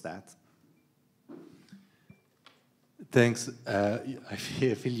towards that. Thanks. I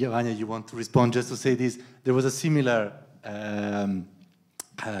feel, Vanya, you want to respond just to say this. There was a similar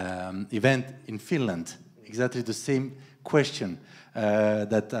event in Finland, exactly the same question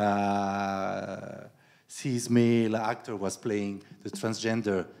that cis male actor was playing the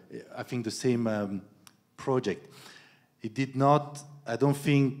transgender, I think the same project. It did not, I don't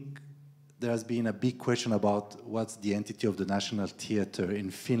think there has been a big question about what's the entity of the National Theatre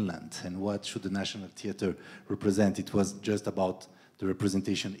in Finland and what should the National Theatre represent. It was just about the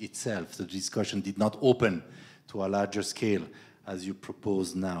representation itself. The discussion did not open to a larger scale as you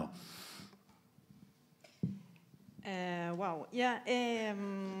propose now. Wow, yeah,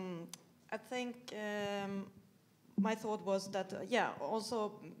 I think my thought was that, yeah,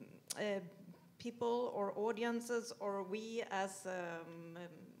 also people or audiences or we as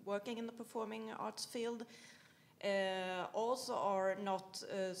working in the performing arts field also are not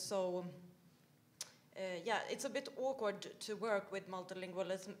so, yeah, it's a bit awkward to work with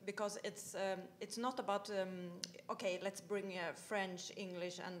multilingualism because it's not about, okay, let's bring French,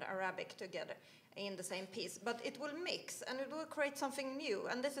 English and Arabic together in the same piece, but it will mix and it will create something new,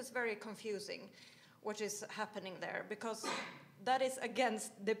 and this is very confusing what is happening there, because that is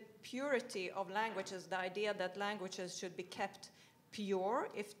against the purity of languages, the idea that languages should be kept pure,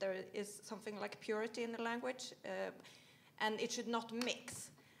 if there is something like purity in the language, and it should not mix.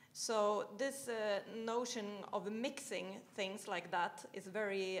 So this notion of mixing things like that is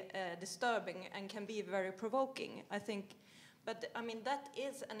very disturbing and can be very provoking, I think. But I mean, that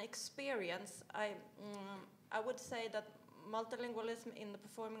is an experience. I would say that multilingualism in the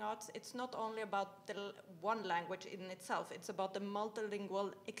performing arts, it's not only about the one language in itself, it's about the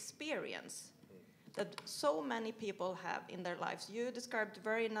multilingual experience that so many people have in their lives. You described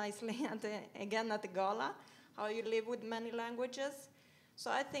very nicely, again at the gala, how you live with many languages.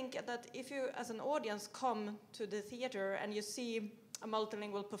 So I think that if you, as an audience, come to the theater and you see a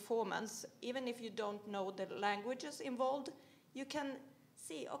multilingual performance, even if you don't know the languages involved, you can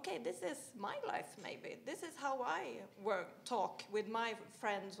see, okay, this is my life maybe. This is how I talk with my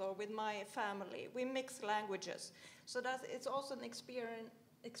friends or with my family. We mix languages. So that it's also an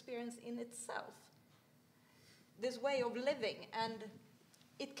experience in itself. This way of living, and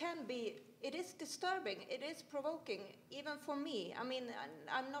it can be, it is disturbing, it is provoking, even for me. I mean,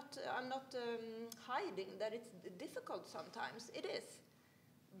 I'm not hiding that it's difficult sometimes. It is.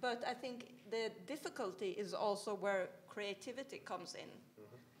 But I think the difficulty is also where creativity comes in.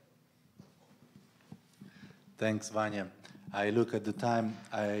 Thanks, Vanya. I look at the time.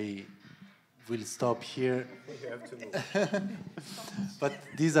 I will stop here. You have to move. But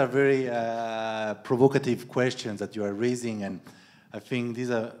these are very provocative questions that you are raising, and I think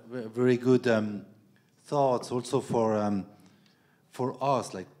these are very good thoughts also for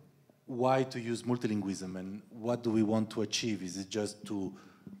us, like why to use multilingualism and what do we want to achieve? Is it just to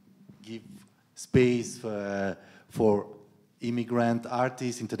give space for immigrant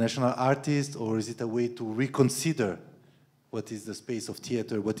artists, international artists, or is it a way to reconsider what is the space of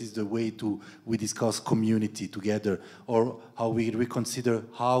theater, what is the way we discuss community together, or how we reconsider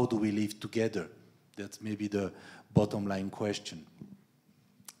how do we live together? That's maybe the bottom line question.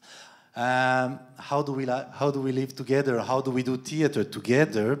 How do we live together? How do we do theater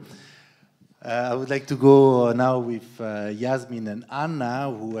together? I would like to go now with Yasmin and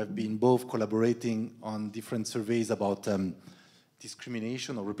Anna, who have been both collaborating on different surveys about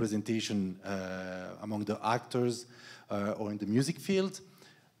discrimination or representation among the actors or in the music field.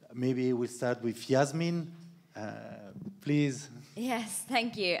 Maybe we'll start with Yasmin. Please. Yes,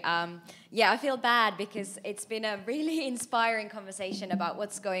 thank you. Yeah, I feel bad because it's been a really inspiring conversation about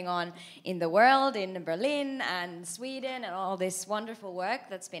what's going on in the world, in Berlin and Sweden, and all this wonderful work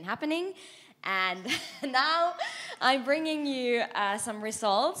that's been happening. And now I'm bringing you some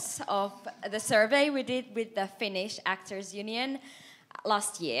results of the survey we did with the Finnish Actors Union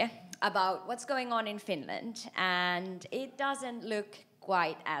last year about what's going on in Finland. And it doesn't look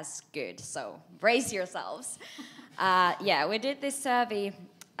quite as good, so brace yourselves. Yeah, we did this survey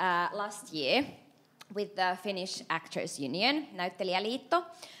last year with the Finnish Actors Union, Näyttelijäliitto,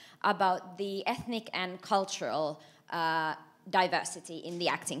 about the ethnic and cultural diversity in the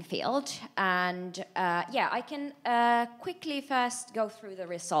acting field. And yeah, I can quickly first go through the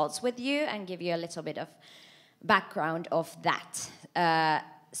results with you and give you a little bit of background of that.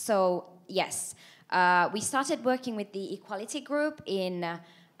 So yes, we started working with the Equality Group in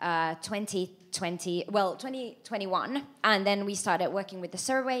 2021, and then we started working with the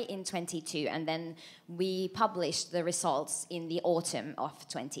survey in 22, and then we published the results in the autumn of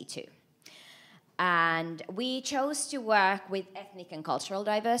 22. And we chose to work with ethnic and cultural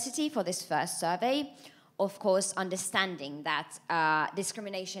diversity for this first survey, of course understanding that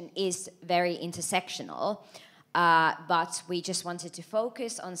discrimination is very intersectional, but we just wanted to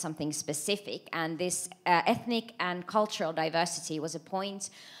focus on something specific, and this ethnic and cultural diversity was a point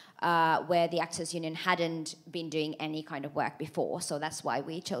where the Actors Union hadn't been doing any kind of work before, so that's why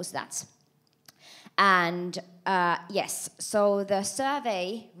we chose that. And yes, so the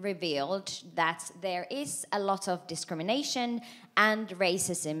survey revealed that there is a lot of discrimination and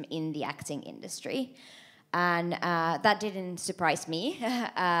racism in the acting industry, and that didn't surprise me.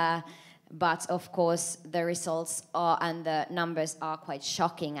 But of course, the results are, and the numbers are quite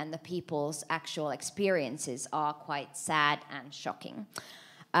shocking, and the people's actual experiences are quite sad and shocking.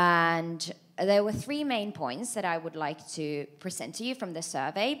 And there were 3 main points that I would like to present to you from the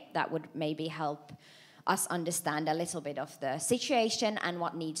survey that would maybe help us understand a little bit of the situation and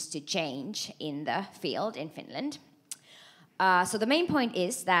what needs to change in the field in Finland. So the main point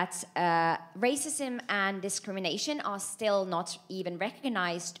is that racism and discrimination are still not even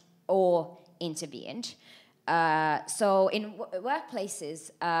recognized or intervened. So in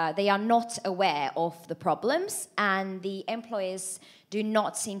workplaces, they are not aware of the problems, and the employers do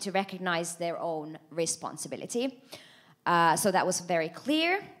not seem to recognize their own responsibility. So that was very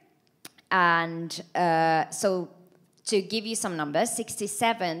clear. And so to give you some numbers,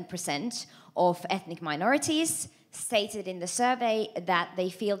 67% of ethnic minorities stated in the survey that they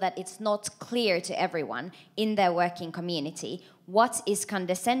feel that it's not clear to everyone in their working community what is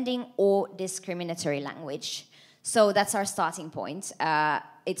condescending or discriminatory language. So that's our starting point.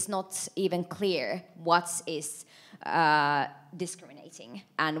 It's not even clear what is discriminating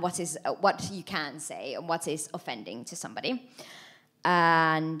and what you can say and what is offending to somebody.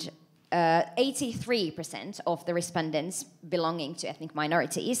 And 83% of the respondents belonging to ethnic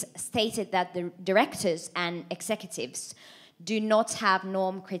minorities stated that the directors and executives do not have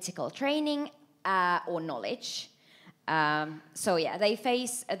norm-critical training or knowledge. So yeah,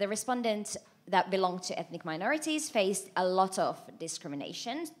 the respondents that belong to ethnic minorities faced a lot of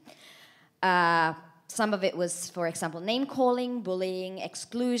discrimination. Some of it was, for example, name-calling, bullying,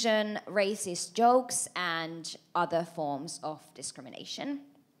 exclusion, racist jokes, and other forms of discrimination.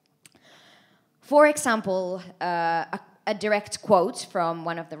 For example, a direct quote from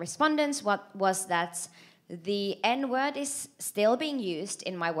one of the respondents was that the N-word is still being used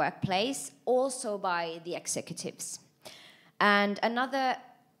in my workplace, also by the executives. And another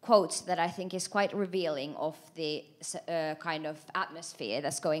quote that I think is quite revealing of the kind of atmosphere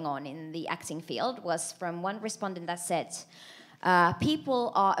that's going on in the acting field was from one respondent that said,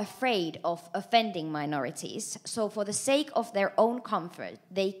 people are afraid of offending minorities, so for the sake of their own comfort,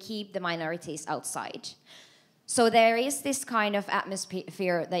 they keep the minorities outside. So there is this kind of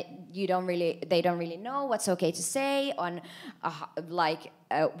atmosphere that they don't really know what's okay to say on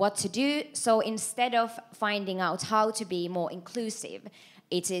what to do. So instead of finding out how to be more inclusive,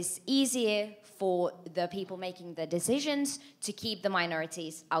 it is easier for the people making the decisions to keep the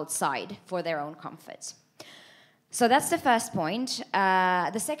minorities outside for their own comfort. So that's the first point.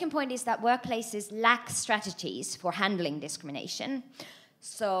 The second point is that workplaces lack strategies for handling discrimination.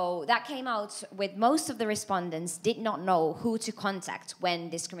 So that came out with most of the respondents did not know who to contact when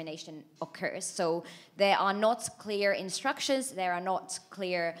discrimination occurs. So there are not clear instructions, there are not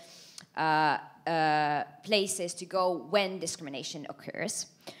clear places to go when discrimination occurs.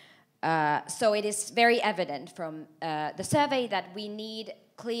 So it is very evident from the survey that we need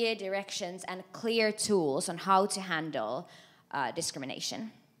clear directions and clear tools on how to handle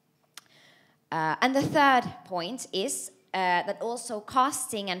discrimination. And the third point is that also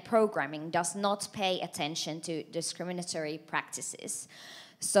casting and programming does not pay attention to discriminatory practices.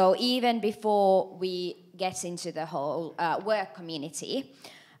 So even before we get into the whole work community,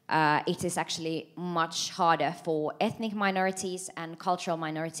 it is actually much harder for ethnic minorities and cultural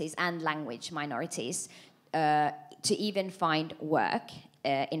minorities and language minorities to even find work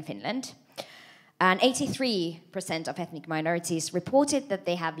in Finland. And 83% of ethnic minorities reported that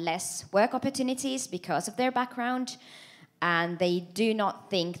they have less work opportunities because of their background, and they do not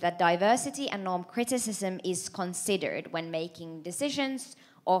think that diversity and norm criticism is considered when making decisions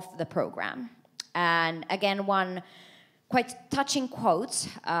of the program. And again, one quite touching quote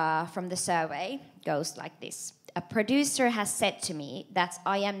from the survey goes like this. A producer has said to me that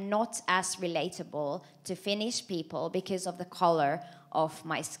I am not as relatable to Finnish people because of the color of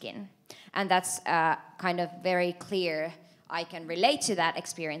my skin. And that's kind of very clear. I can relate to that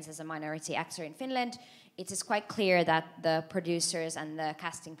experience as a minority actor in Finland. It is quite clear that the producers and the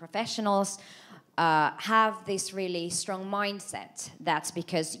casting professionals have this really strong mindset that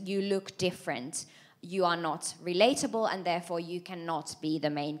because you look different, you are not relatable, and therefore you cannot be the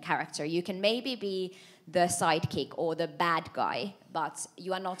main character. You can maybe be the sidekick or the bad guy, but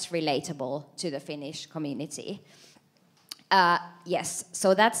you are not relatable to the Finnish community. Yes,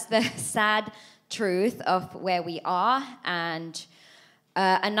 so that's the sad truth of where we are. And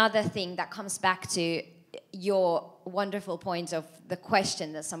another thing that comes back to your wonderful point of the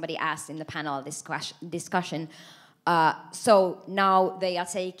question that somebody asked in the panel discussion. So now they are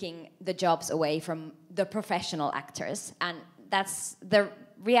taking the jobs away from the professional actors. And that's the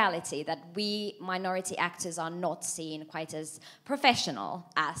reality, that we minority actors are not seen quite as professional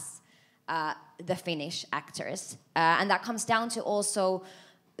as the Finnish actors. And that comes down to also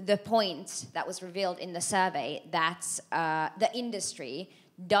the point that was revealed in the survey that the industry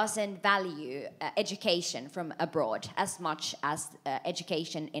doesn't value education from abroad as much as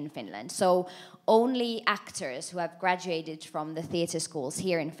education in Finland. So only actors who have graduated from the theatre schools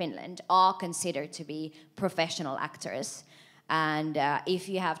here in Finland are considered to be professional actors. And if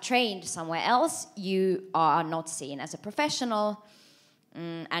you have trained somewhere else, you are not seen as a professional,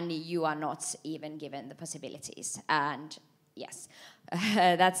 and you are not even given the possibilities. And yes,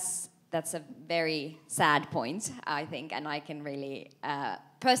 that's a very sad point, I think, and I can really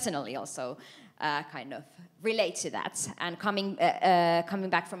personally also kind of relate to that. And coming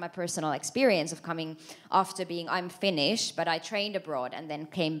back from my personal experience of coming after I'm Finnish, but I trained abroad and then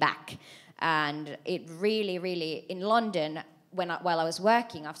came back. And it really, in London, while I was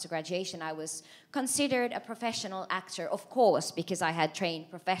working after graduation, I was considered a professional actor, of course, because I had trained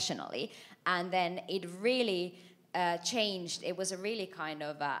professionally. And then it really changed. It was a really kind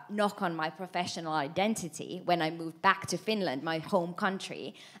of a knock on my professional identity when I moved back to Finland, my home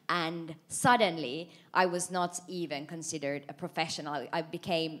country. And suddenly, I was not even considered a professional. I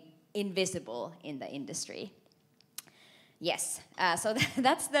became invisible in the industry. Yes, so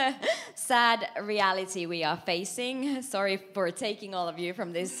that's the sad reality we are facing. Sorry for taking all of you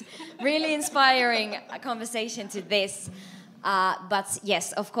from this really inspiring conversation to this. But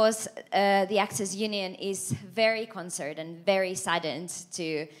yes, of course, the Actors Union is very concerned and very saddened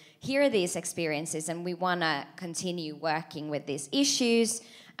to hear these experiences, and we want to continue working with these issues.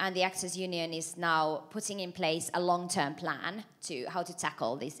 And the Actors Union is now putting in place a long-term plan to how to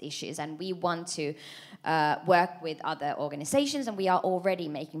tackle these issues. And we want to work with other organizations, and we are already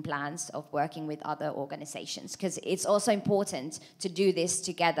making plans of working with other organizations, because it's also important to do this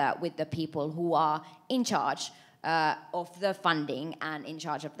together with the people who are in charge of the funding and in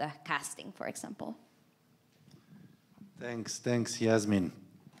charge of the casting, for example. Thanks, Yasmin.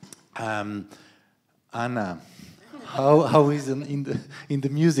 Anna, how is it in the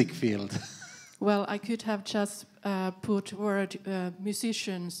music field? Well, I could have just put word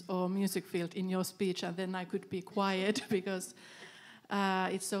musicians or music field in your speech, and then I could be quiet because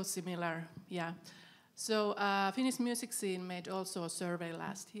it's so similar. Yeah. So Finnish music scene made also a survey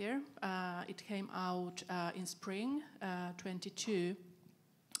last year. It came out in spring 22,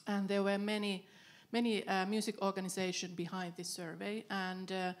 and there were many music organizations behind this survey, and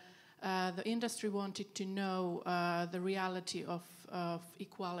the industry wanted to know the reality of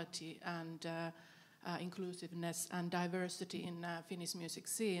equality and inclusiveness and diversity in Finnish music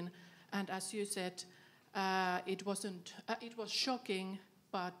scene. And as you said, it was shocking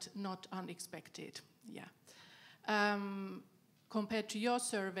but not unexpected. Yeah. Compared to your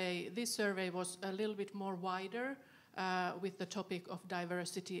survey, this survey was a little bit more wider with the topic of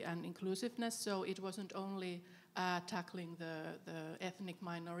diversity and inclusiveness. So it wasn't only tackling the ethnic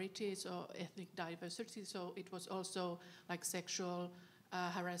minorities or ethnic diversity. So it was also like sexual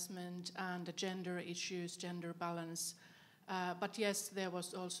harassment and the gender issues, gender balance, But yes, there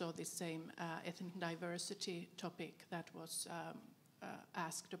was also this same ethnic diversity topic that was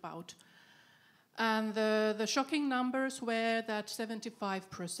asked about. And the shocking numbers were that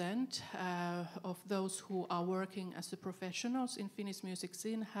 75% of those who are working as the professionals in Finnish music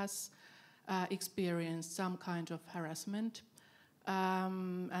scene has experienced some kind of harassment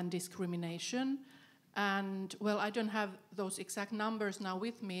and discrimination. And well, I don't have those exact numbers now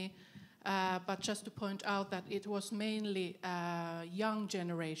with me, but just to point out that it was mainly young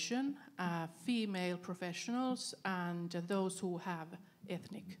generation, female professionals, and those who have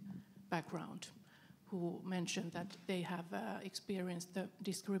ethnic background, who mentioned that they have experienced the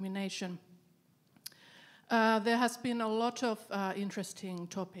discrimination. There has been a lot of interesting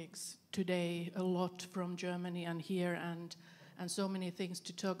topics today, a lot from Germany and here, and so many things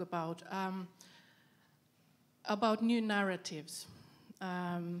to talk about. About new narratives.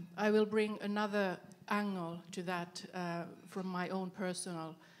 I will bring another angle to that from my own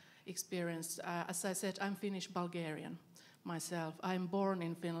personal experience. As I said, I'm Finnish-Bulgarian myself. I'm born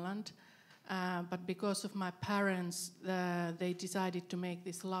in Finland, but because of my parents, they decided to make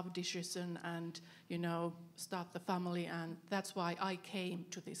this love decision and, you know, start the family, and that's why I came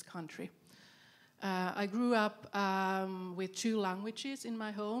to this country. I grew up with two languages in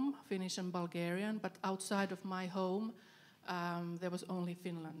my home, Finnish and Bulgarian, but outside of my home, there was only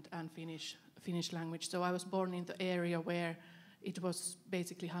Finland and Finnish language. So I was born in the area where it was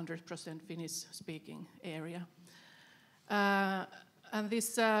basically 100% Finnish-speaking area. And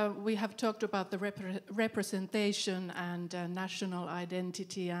this, we have talked about the representation and national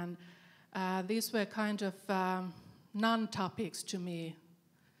identity, and these were kind of non-topics to me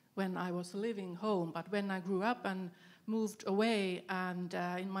when I was living home. But when I grew up and moved away, and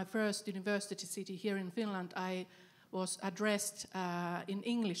in my first university city here in Finland, I was addressed in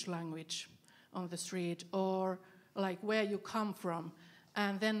English language on the street, or like where you come from.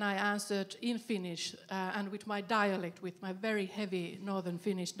 And then I answered in Finnish, and with my dialect, with my very heavy northern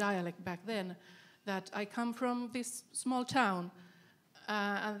Finnish dialect back then, that I come from this small town.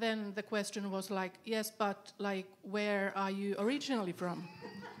 And then the question was like, yes, but like, where are you originally from?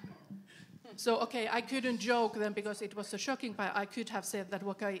 So, okay, I couldn't joke then because it was so shocking, but I could have said that,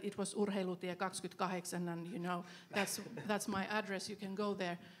 okay, it was Urheilutie 28, and you know, that's my address, you can go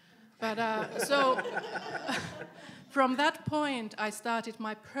there. But so from that point, I started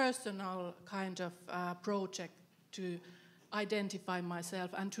my personal kind of project to identify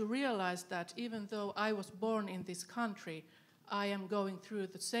myself and to realize that even though I was born in this country, I am going through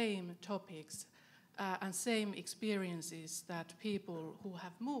the same topics and same experiences that people who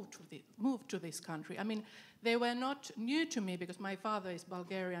have moved to this country. I mean, they were not new to me because my father is a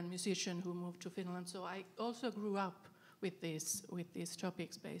Bulgarian musician who moved to Finland, so I also grew up with these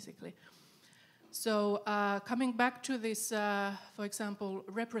topics, basically. So coming back to this, for example,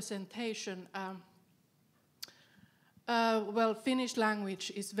 representation, well, Finnish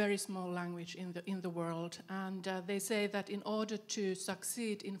language is a very small language in the world, and they say that in order to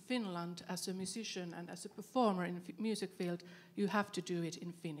succeed in Finland as a musician and as a performer in the music field, you have to do it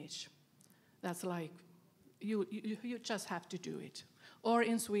in Finnish. That's like, you just have to do it. Or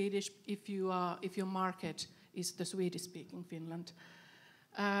in Swedish, if your market is the Swedish-speaking Finland.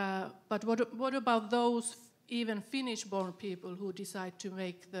 But what about those even Finnish-born people who decide to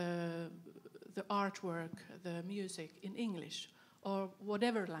make the artwork, the music in English or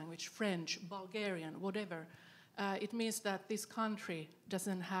whatever language, French, Bulgarian, whatever? It means that this country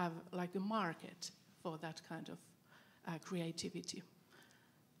doesn't have like a market for that kind of creativity.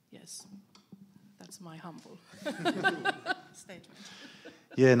 Yes, that's my humble statement.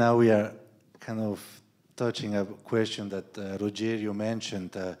 Yeah, now we are kind of touching a question that Rogerio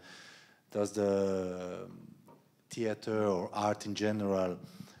mentioned. Does the theater or art in general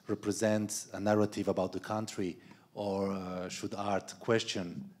represent a narrative about the country, or should art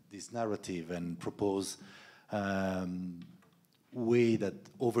question this narrative and propose way that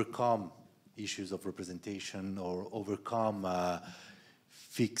overcome issues of representation or overcome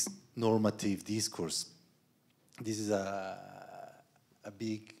fixed normative discourse? This is a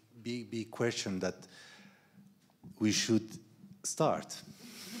big question that we should start.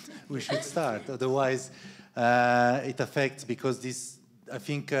 We should start. Otherwise, it affects, because this, I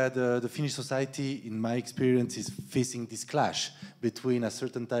think the Finnish society, in my experience, is facing this clash between a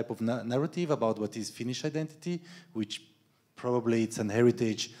certain type of narrative about what is Finnish identity, which probably it's an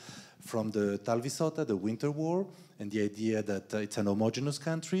heritage from the Talvisota, the Winter War, and the idea that it's an homogeneous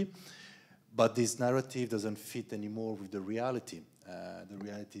country. But this narrative doesn't fit anymore with the reality. The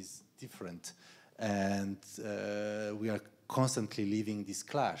reality is different. And we are constantly living this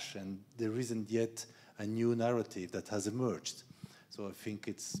clash. And there isn't yet a new narrative that has emerged. So I think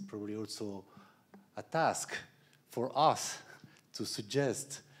it's probably also a task for us to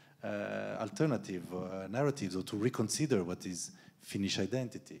suggest alternative narratives, or to reconsider what is Finnish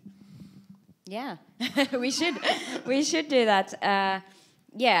identity. Yeah, we should do that.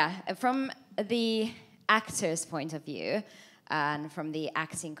 Yeah, from the actor's point of view and from the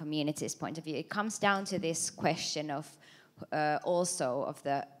acting community's point of view, it comes down to this question of also of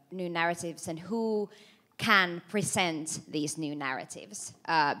the new narratives and who can present these new narratives.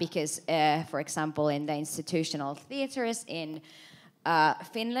 Because, for example, in the institutional theatres in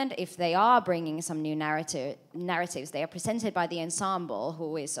Finland, if they are bringing some new narratives, they are presented by the ensemble,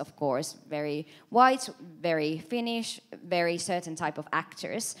 who is, of course, very white, very Finnish, very certain type of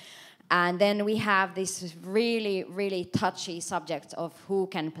actors. And then we have this really, really touchy subject of who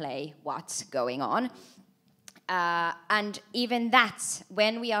can play what's going on. And even that,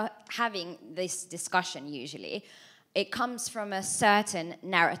 when we are having this discussion usually, it comes from a certain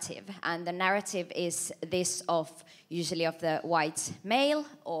narrative. And the narrative is this of, usually of the white male,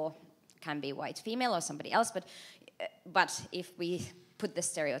 or can be white female or somebody else, but if we put the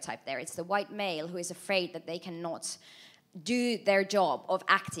stereotype there, it's the white male who is afraid that they cannot do their job of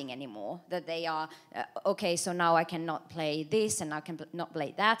acting anymore, that they are okay, so now I cannot play this and I can not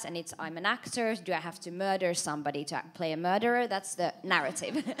play that, and it's I'm an actor, do I have to murder somebody to play a murderer? That's the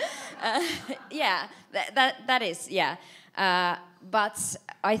narrative. Yeah, that is, yeah. But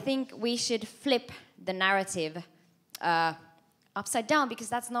I think we should flip the narrative upside down, because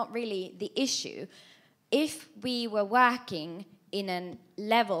that's not really the issue. If we were working in a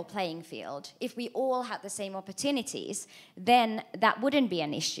level playing field, if we all had the same opportunities, then that wouldn't be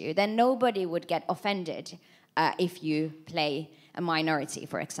an issue. Then nobody would get offended if you play a minority,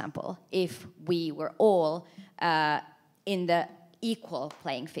 for example, if we were all in the equal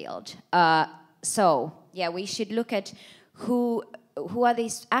playing field. So, yeah, we should look at who are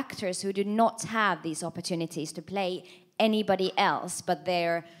these actors who do not have these opportunities to play anybody else but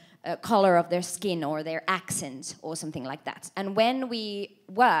their color of their skin or their accent or something like that. And when we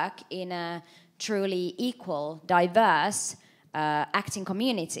work in a truly equal, diverse acting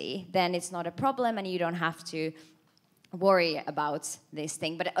community, then it's not a problem and you don't have to worry about this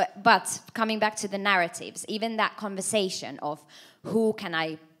thing. But coming back to the narratives, even that conversation of who can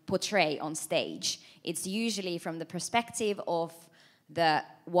I portray on stage, it's usually from the perspective of the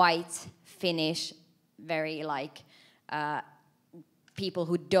white, Finnish, very like people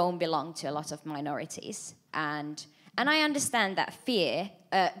who don't belong to a lot of minorities. And I understand that fear,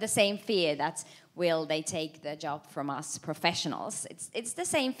 the same fear that will they take the job from us professionals. It's the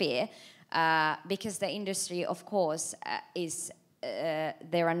same fear, because the industry, of course, is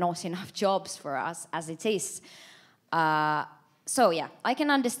there are not enough jobs for us as it is. So yeah, I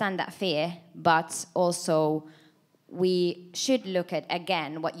can understand that fear, but also we should look at,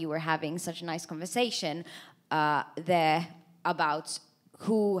 again, what you were having such a nice conversation there about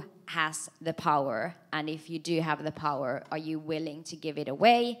who has the power, and if you do have the power, are you willing to give it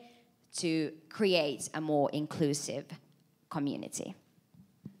away to create a more inclusive community?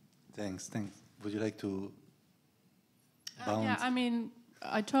 Thanks. Would you like to bounce? Yeah, I mean,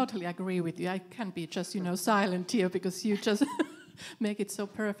 I totally agree with you. I can't be just, silent here because you just make it so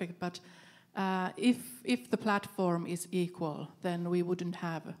perfect. But if the platform is equal, then we wouldn't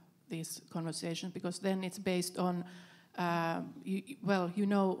have this conversation, because then it's based on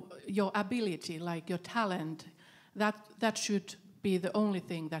your ability, like your talent. That should be the only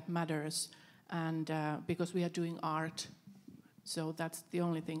thing that matters, and because we are doing art, so that's the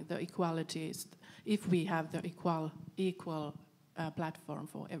only thing. The equality is if we have the equal platform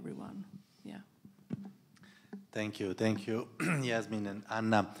for everyone. Yeah. Thank you, Yasmin and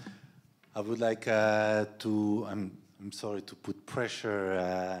Anna. I would like to. I'm sorry to put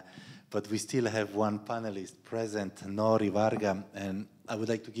pressure. But we still have one panelist present, Nori Varga, and I would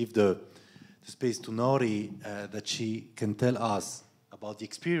like to give the space to Nori that she can tell us about the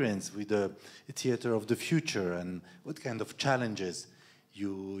experience with the theater of the future and what kind of challenges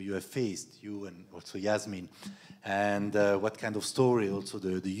you have faced, you and also Yasmin, and what kind of story also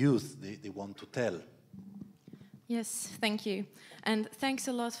the youth they want to tell. Yes, thank you. And thanks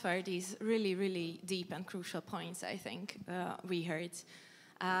a lot for these really, really deep and crucial points, I think, we heard.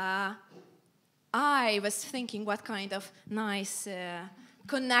 I was thinking what kind of nice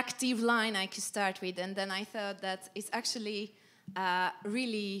connective line I could start with, and then I thought that it's actually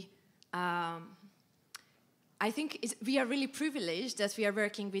really, I think we are really privileged that we are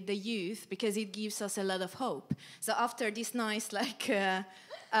working with the youth, because it gives us a lot of hope. So after this nice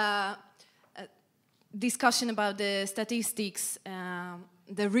discussion about the statistics,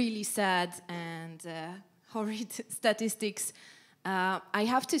 the really sad and horrid statistics, I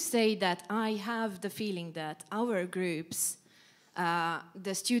have to say that I have the feeling that our groups,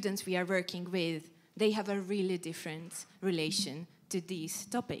 the students we are working with, they have a really different relation to these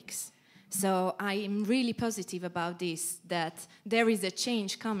topics. So I am really positive about this, that there is a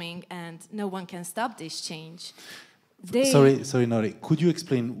change coming and no one can stop this change. Sorry, Nori. Could you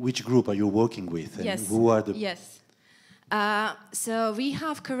explain which group are you working with and yes, who are the... Yes. So we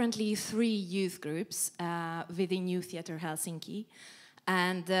have currently 3 youth groups within Youth Theatre Helsinki,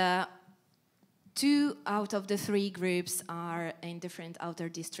 and 2 out of the 3 groups are in different outer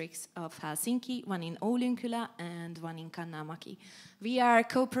districts of Helsinki, one in Oulunkylä and one in Kannamaki. We are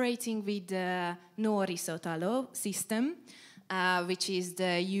cooperating with the Nuorisotalo system, which is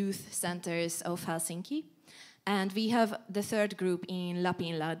the youth centers of Helsinki. And we have the 3rd group in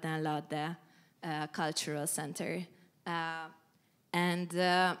Lapinlahden Cultural Center.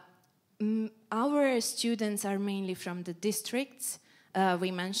 Our students are mainly from the districts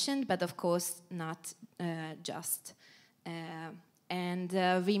we mentioned, but of course not just.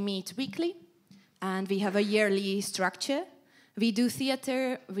 We meet weekly, and we have a yearly structure. We do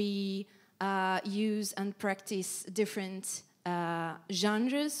theater, we use and practice different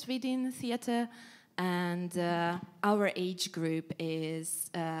genres within theater, and our age group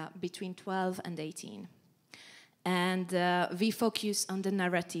is between 12 and 18. And we focus on the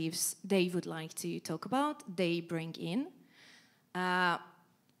narratives they would like to talk about, they bring in.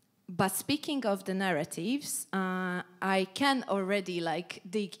 But speaking of the narratives, I can already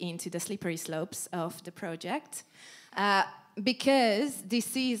dig into the slippery slopes of the project, because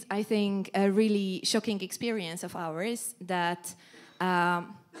this is, I think, a really shocking experience of ours, that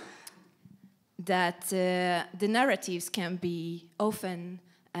the narratives can be often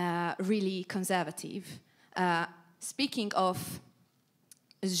really conservative. Speaking of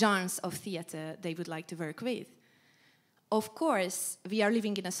genres of theatre they would like to work with, of course, we are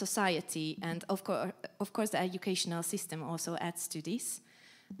living in a society, and of course the educational system also adds to this.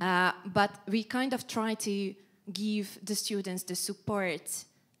 But we kind of try to give the students the support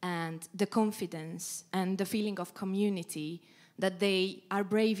and the confidence and the feeling of community, that they are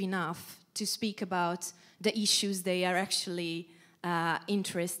brave enough to speak about the issues they are actually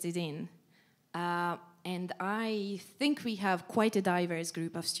interested in. And I think we have quite a diverse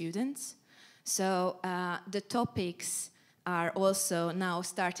group of students. So the topics are also now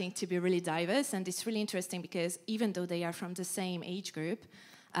starting to be really diverse, and it's really interesting because even though they are from the same age group,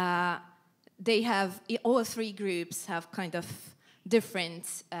 they have, all 3 groups have kind of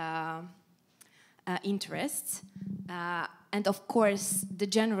different interests. And of course, the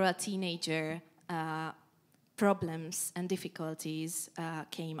general teenager problems and difficulties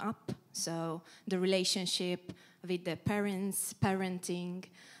came up. So the relationship with the parents, parenting,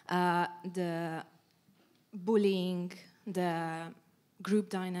 the bullying, the group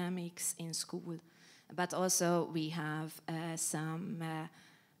dynamics in school. But also we have some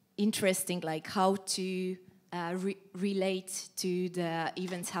interesting, how to relate to the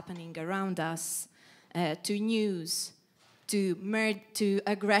events happening around us, to news, to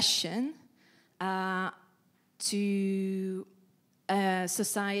aggression, to a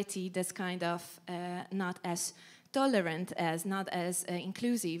society that's kind of not as tolerant, not as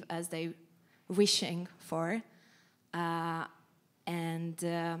inclusive as they wishing for, and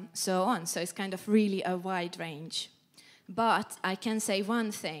so on. So it's kind of really a wide range. But I can say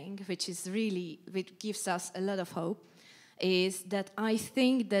one thing, which gives us a lot of hope, is that I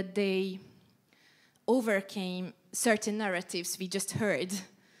think that they overcame certain narratives we just heard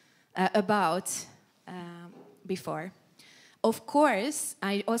about before. Of course,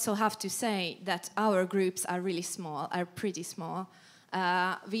 I also have to say that our groups are really small, are pretty small.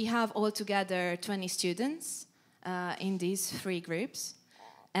 We have altogether 20 students in these 3 groups,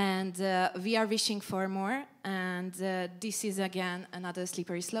 and we are wishing for more. And this is again another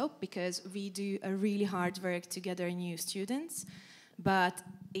slippery slope, because we do a really hard work to gather new students, but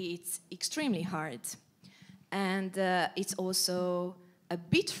it's extremely hard. And it's also a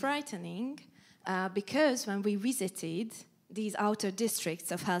bit frightening, because when we visited these outer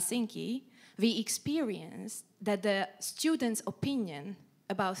districts of Helsinki, we experienced that the students' opinion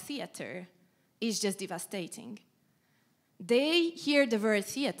about theatre is just devastating. They hear the word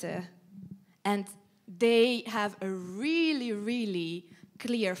theatre and they have a really, really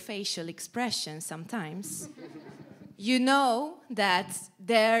clear facial expression sometimes. You know that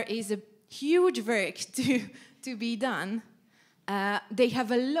there is a huge work to be done. They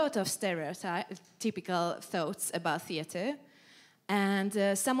have a lot of stereotypical thoughts about theatre,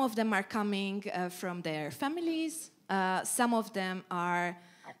 And some of them are coming from their families. Some of them are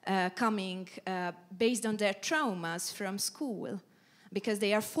coming based on their traumas from school, because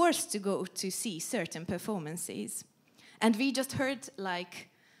they are forced to go to see certain performances. And we just heard like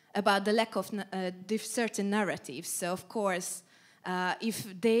about the lack of certain narratives. So of course, if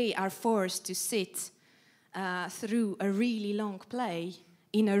they are forced to sit through a really long play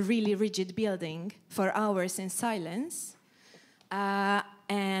in a really rigid building for hours in silence,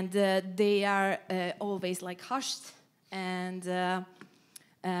 and they are always like hushed, and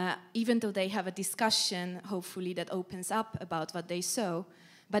even though they have a discussion, hopefully that opens up about what they saw,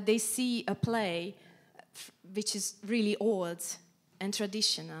 but they see a play which is really old and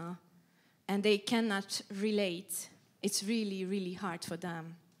traditional, and they cannot relate. It's really, really hard for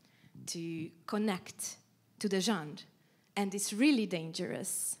them to connect to the genre. And it's really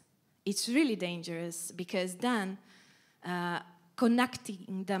dangerous. It's really dangerous, because then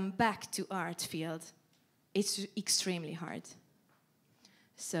connecting them back to art field, it's extremely hard.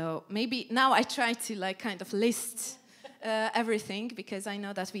 So maybe now I try to like kind of list everything, because I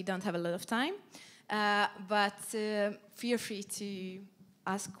know that we don't have a lot of time. But feel free to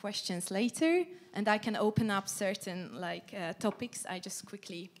ask questions later, and I can open up certain like topics. I just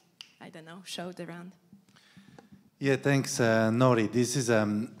quickly, I don't know, showed around. Yeah, thanks, Nori. This is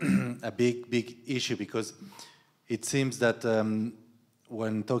a big issue, because it seems that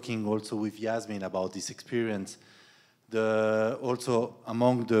when talking also with Yasmin about this experience, also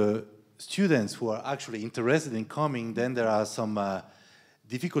among the students who are actually interested in coming, then there are some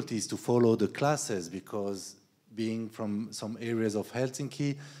difficulties to follow the classes, because being from some areas of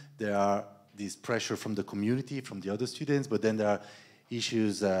Helsinki, there are this pressure from the community, from the other students, but then there are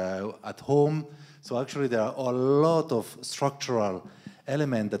issues at home. So actually there are a lot of structural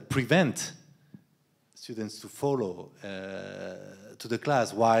elements that prevent students to follow to the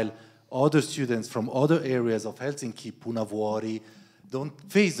class, while other students from other areas of Helsinki, Punavuori, don't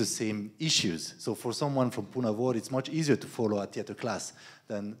face the same issues. So for someone from Punavuori, it's much easier to follow a theater class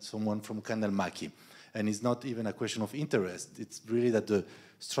than someone from Kannelmäki. And it's not even a question of interest. It's really that the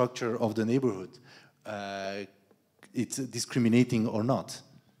structure of the neighborhood, it's discriminating or not.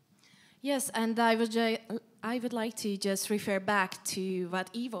 Yes, and I would like to just refer back to what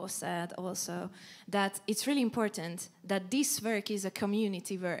Ivo said also, that it's really important that this work is a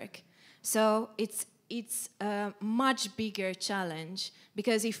community work. So it's a much bigger challenge,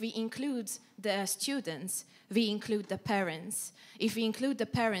 because if we include the students, we include the parents. If we include the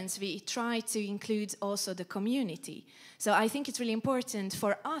parents, we try to include also the community. So I think it's really important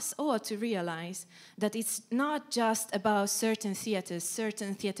for us all to realize that it's not just about certain theaters,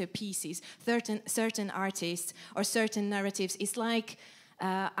 certain theater pieces, certain artists, or certain narratives. It's like,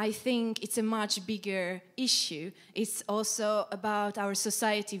 I think it's a much bigger issue. It's also about our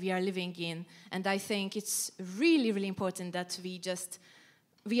society we are living in. And I think it's really, really important that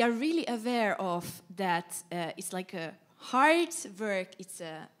we are really aware of that. It's like a hard work. It's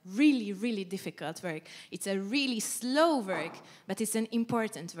a really, really difficult work. It's a really slow work, but it's an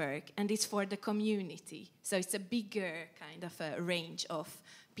important work, and it's for the community. So it's a bigger kind of a range of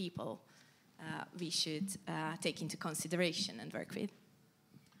people we should take into consideration and work with.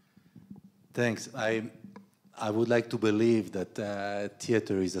 Thanks. I would like to believe that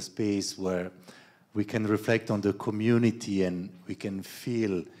theater is a space where we can reflect on the community, and we can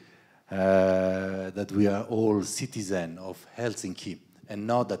feel that we are all citizens of Helsinki, and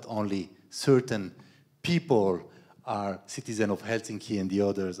not that only certain people are citizens of Helsinki and the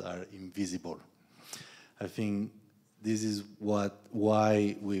others are invisible. I think this is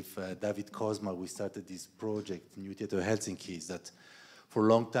why with David Kozma we started this project, New Theater Helsinki, is that for a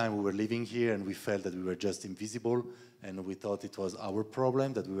long time we were living here and we felt that we were just invisible, and we thought it was our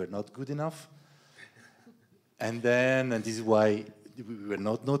problem, that we were not good enough. And this is why we were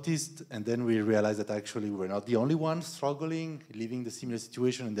not noticed, and then we realized that actually we were not the only ones struggling, living the similar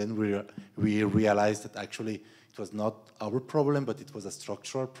situation, and then we realized that actually it was not our problem, but it was a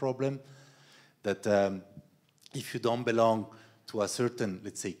structural problem, that if you don't belong to a certain,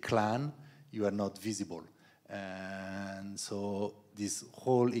 let's say, clan, you are not visible. And so this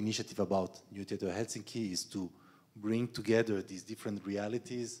whole initiative about New Theater Helsinki is to bring together these different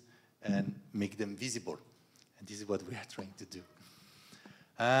realities and make them visible. And this is what we are trying to do.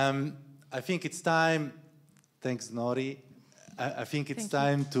 I think it's time, thanks Nori, I think it's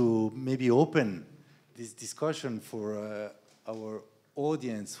time to maybe open this discussion for our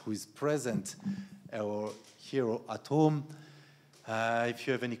audience who is present or here at home. If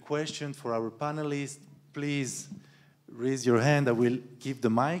you have any questions for our panelists, please raise your hand. I will give the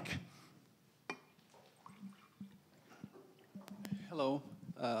mic. Hello.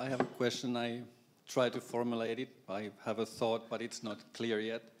 I have a question. I try to formulate it. I have a thought, but it's not clear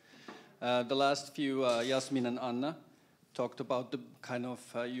yet. The last few, Yasmin and Anna, talked about the kind of,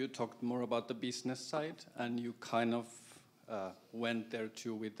 you talked more about the business side, and you kind of went there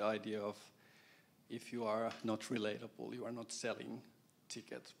too with the idea of if you are not relatable, you are not selling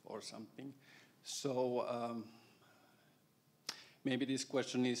tickets or something. So maybe this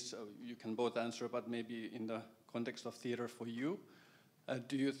question is, you can both answer, but maybe in the context of theater for you,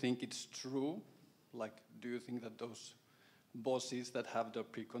 do you think it's true? Like, do you think that those bosses that have the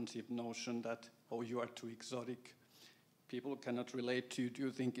preconceived notion that, oh, you are too exotic, people cannot relate to you, do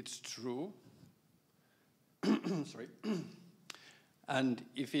you think it's true? Sorry. And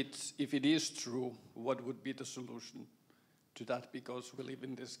if it is true, what would be the solution to that? Because we live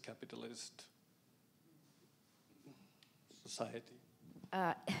in this capitalist society.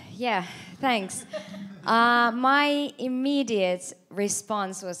 Yeah, thanks. My immediate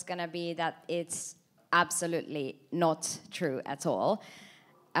response was going to be that it's absolutely not true at all.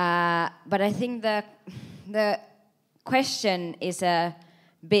 But I think the question is a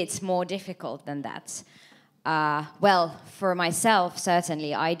bit more difficult than that. Well, for myself,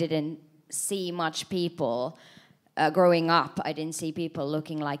 certainly, I didn't see much people growing up. I didn't see people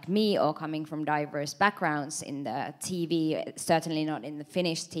looking like me or coming from diverse backgrounds in the TV, certainly not in the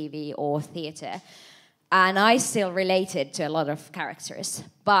Finnish TV or theatre. And I still related to a lot of characters.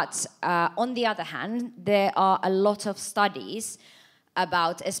 But on the other hand, there are a lot of studies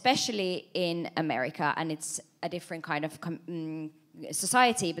about, especially in America, and it's a different kind of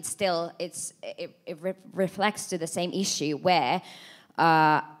society, but still it reflects to the same issue where,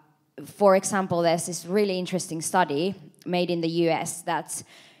 for example, there's this really interesting study made in the US that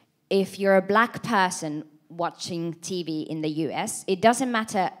if you're a black person watching TV in the US, it doesn't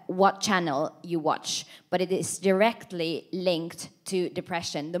matter what channel you watch, but it is directly linked to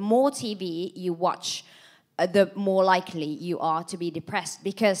depression. The more TV you watch, the more likely you are to be depressed,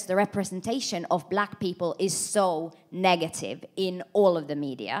 because the representation of black people is so negative in all of the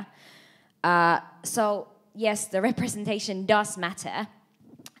media. So yes, the representation does matter.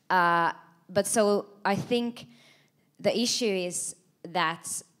 But so I think the issue is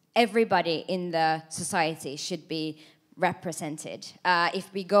that everybody in the society should be represented.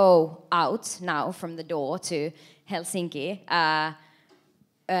 If we go out now from the door to Helsinki,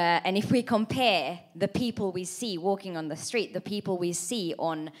 and if we compare the people we see walking on the street, the people we see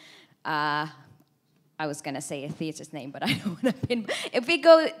on, I was going to say a theatre's name, but I don't want to pin. If we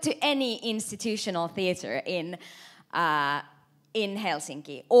go to any institutional theatre in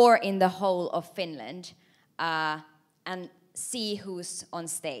Helsinki or in the whole of Finland, and see who's on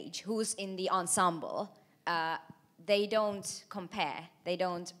stage, who's in the ensemble, they don't compare, they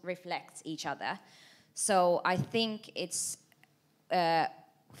don't reflect each other. So I think it's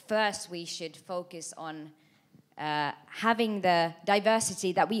first we should focus on having the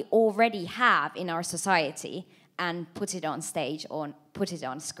diversity that we already have in our society and put it on stage or put it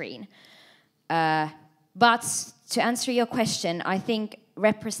on screen. But to answer your question, I think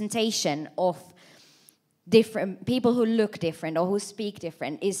representation of different people who look different or who speak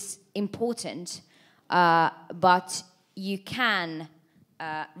different is important, but you can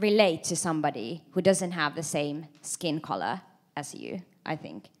relate to somebody who doesn't have the same skin color as you, I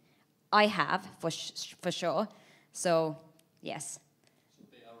think. I have, for sure. So, yes. So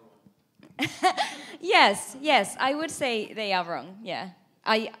they are wrong. Yes, I would say they are wrong, yeah.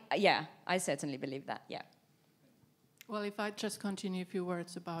 I certainly believe that, yeah. Well, if I just continue a few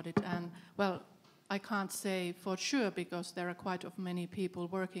words about it, and, well, I can't say for sure because there are quite many people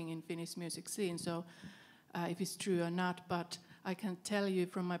working in Finnish music scene, so if it's true or not, but I can tell you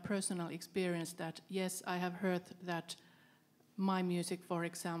from my personal experience that, yes, I have heard that my music, for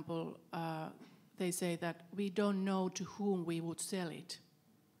example, they say that we don't know to whom we would sell it.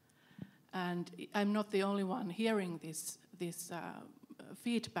 And I'm not the only one hearing this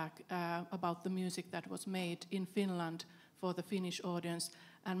feedback about the music that was made in Finland for the Finnish audience.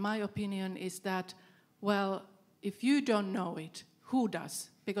 And my opinion is that, well, if you don't know it, who does?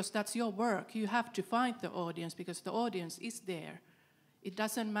 Because that's your work. You have to find the audience because the audience is there. It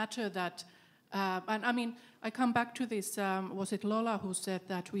doesn't matter that, and I mean, I come back to this, was it Lola who said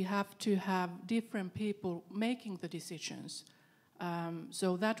that we have to have different people making the decisions.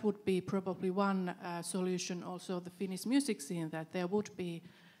 So that would be probably one solution, also the Finnish music scene, that there would be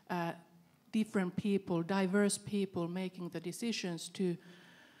different people, diverse people making the decisions to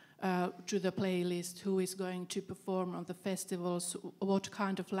the playlist, who is going to perform on the festivals, what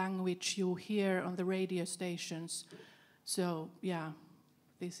kind of language you hear on the radio stations. So, yeah,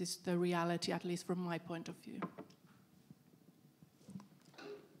 this is the reality, at least from my point of view.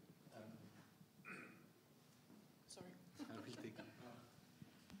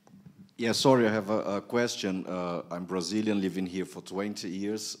 Yeah, sorry, I have a question. I'm Brazilian, living here for 20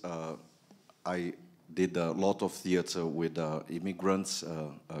 years. I did a lot of theater with immigrants,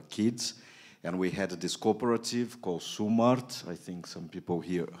 kids, and we had this cooperative called Sumart. I think some people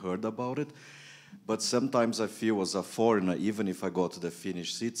here heard about it. But sometimes I feel as a foreigner, even if I got the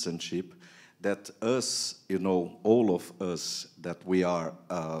Finnish citizenship, that us, you know, all of us, that we are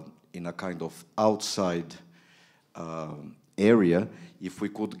in a kind of outside area, if we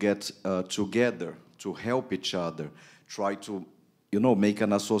could get together to help each other, try to, you know, make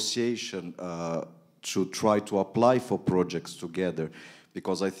an association to try to apply for projects together,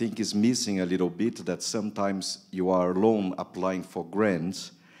 because I think it's missing a little bit that sometimes you are alone applying for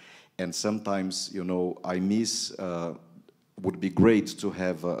grants, and sometimes, you know, I miss, would be great to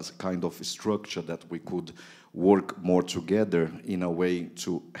have a kind of structure that we could work more together in a way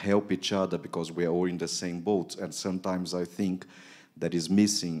to help each other, because we are all in the same boat, and sometimes I think that is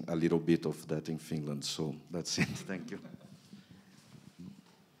missing a little bit of that in Finland. So that's it. Thank you.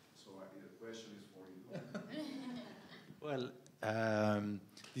 So the question is for you. Well,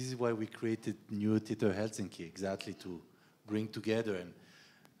 this is why we created New Theatre Helsinki, exactly to bring together.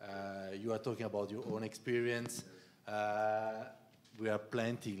 And you are talking about your own experience. We are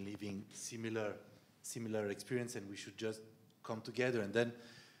plenty living similar experience, and we should just come together. And then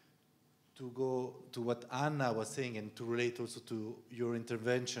to go to what Anna was saying, and to relate also to your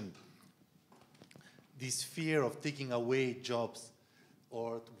intervention, this fear of taking away jobs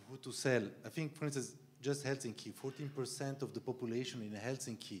or who to sell. I think, for instance, just Helsinki, 14% of the population in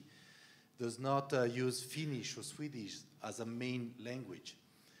Helsinki does not use Finnish or Swedish as a main language.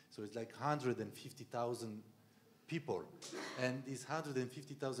 So it's like 150,000 people. And these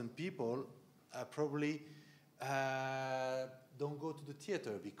 150,000 people probably don't go to the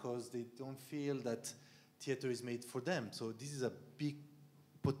theater because they don't feel that theater is made for them. So this is a big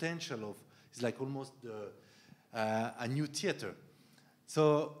potential of, it's like almost a new theater.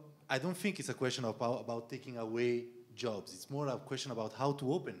 So I don't think it's a question about taking away jobs. It's more a question about how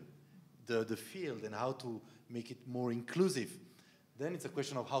to open the field and how to make it more inclusive. Then it's a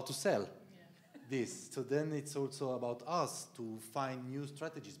question of how to sell this. So then it's also about us to find new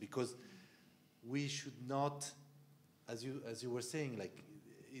strategies, because we should not, as you were saying, like,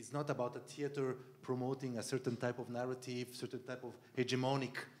 it's not about a theater promoting a certain type of narrative, certain type of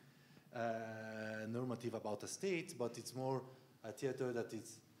hegemonic normative about a state, but it's more a theater that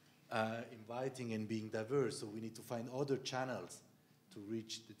is inviting and being diverse. So we need to find other channels to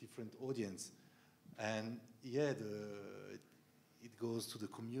reach the different audience. And yeah, it goes to the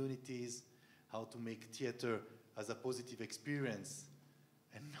communities, how to make theater as a positive experience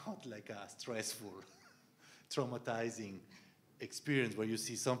and not like a stressful, traumatizing experience where you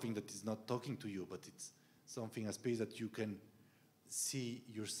see something that is not talking to you, but it's something, a space that you can see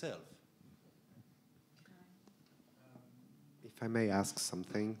yourself. If I may ask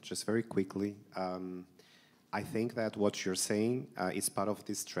something, just very quickly, I think that what you're saying is part of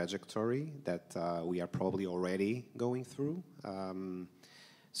this trajectory that we are probably already going through.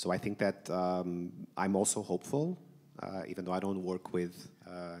 So I think that I'm also hopeful, even though I don't work with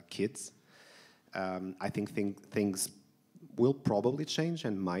kids. I think things will probably change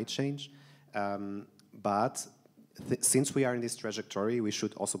and might change. But since we are in this trajectory, we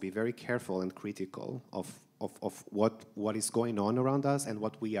should also be very careful and critical of what is going on around us and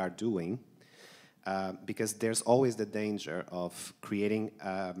what we are doing. Because there's always the danger of creating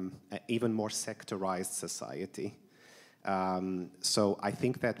an even more sectorized society. So I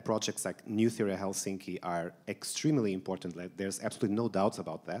think that projects like New Theatre Helsinki are extremely important. There's absolutely no doubt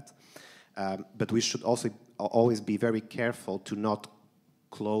about that. But we should also always be very careful to not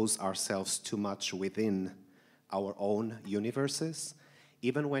close ourselves too much within our own universes.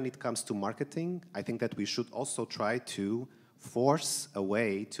 Even when it comes to marketing, I think that we should also try to force a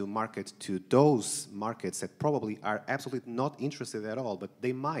way to market to those markets that probably are absolutely not interested at all, but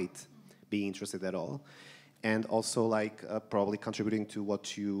they might be interested at all. And also, like, probably contributing to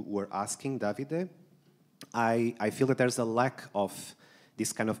what you were asking, Davide, I feel that there's a lack of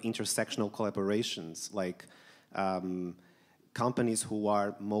this kind of intersectional collaborations, like companies who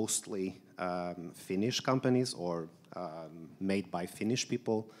are mostly Finnish companies or made by Finnish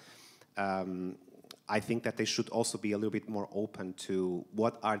people. I think that they should also be a little bit more open to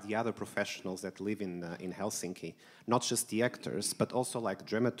what are the other professionals that live in Helsinki, not just the actors, but also like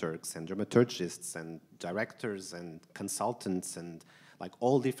dramaturgs and dramaturgists and directors and consultants and like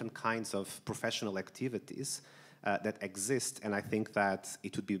all different kinds of professional activities that exist. And I think that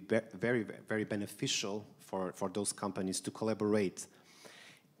it would be very, very beneficial for those companies to collaborate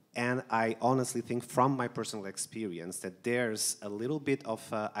And I honestly think from my personal experience that there's a little bit of,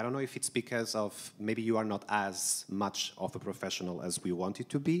 I don't know if it's because of maybe you are not as much of a professional as we want it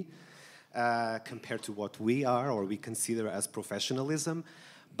to be, compared to what we are or we consider as professionalism.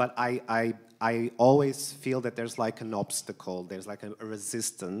 But I always feel that there's like an obstacle, there's like a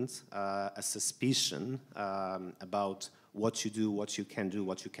resistance, a suspicion about what you do, what you can do,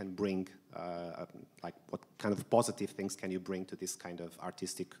 what you can bring, like what kind of positive things can you bring to this kind of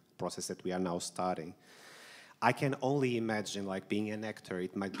artistic process that we are now starting. I can only imagine, like, being an actor,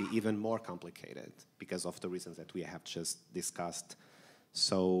 it might be even more complicated because of the reasons that we have just discussed.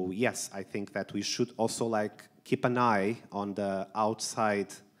 So yes, I think that we should also like keep an eye on the outside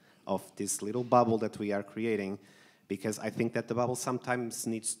of this little bubble that we are creating, because I think that the bubble sometimes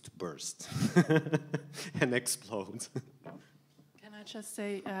needs to burst and explode. Can I just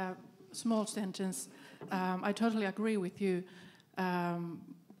say a small sentence? I totally agree with you.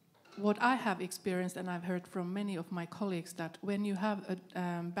 What I have experienced, and I've heard from many of my colleagues, that when you have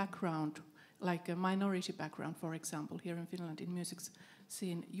a background, like a minority background, for example, here in Finland in music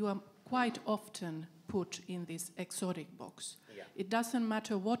scene, you are quite often put in this exotic box. Yeah. It doesn't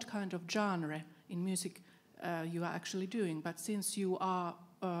matter what kind of genre in music you are actually doing, but since you are,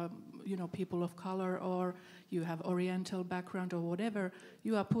 people of color, or you have Oriental background or whatever,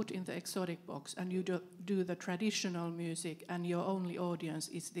 you are put in the exotic box, and you do the traditional music, and your only audience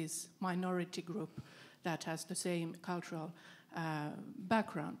is this minority group that has the same cultural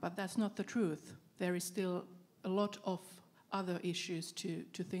background. But that's not the truth. There is still a lot of other issues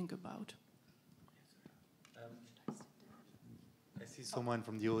to think about. I see someone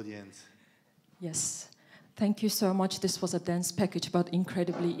from the audience. Yes. Thank you so much. This was a dense package, but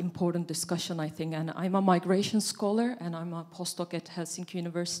incredibly important discussion, I think. And I'm a migration scholar, and I'm a postdoc at Helsinki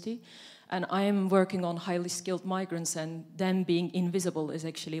University. And I am working on highly skilled migrants, and them being invisible is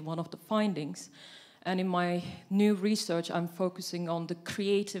actually one of the findings. And in my new research, I'm focusing on the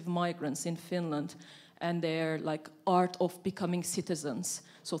creative migrants in Finland and their like art of becoming citizens.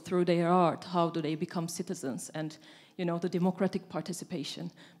 So through their art, how do they become citizens? And the democratic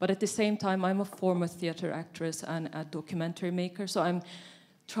participation. But at the same time, I'm a former theater actress and a documentary maker, so I'm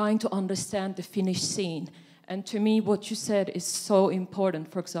trying to understand the Finnish scene. And to me, what you said is so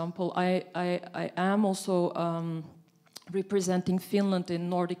important. For example, I am also representing Finland in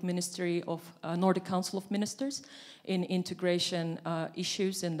Nordic Council of Ministers in integration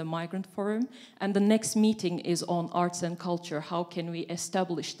issues in the Migrant Forum. And the next meeting is on arts and culture. How can we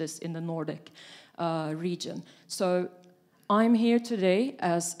establish this in the Nordic region? So I'm here today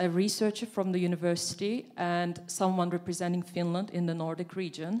as a researcher from the university and someone representing Finland in the Nordic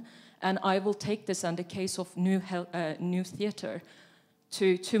region, and I will take this and the case of new theatre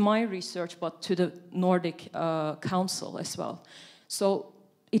to my research, but to the Nordic Council as well. So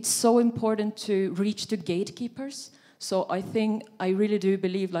it's so important to reach the gatekeepers. So I really do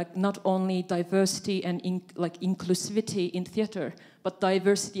believe like not only diversity and inclusivity in theatre, but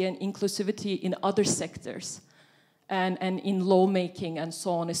diversity and inclusivity in other sectors and in lawmaking and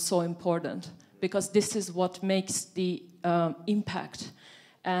so on is so important, because this is what makes the impact.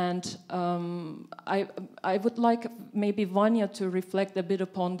 And I would like maybe Vanya to reflect a bit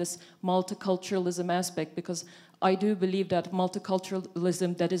upon this multiculturalism aspect, because I do believe that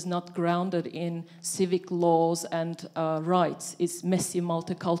multiculturalism that is not grounded in civic laws and rights is messy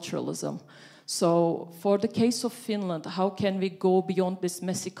multiculturalism. So for the case of Finland, how can we go beyond this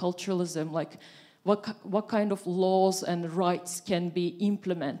messy culturalism? Like what kind of laws and rights can be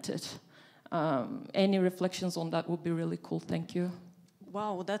implemented? Any reflections on that would be really cool. Thank you.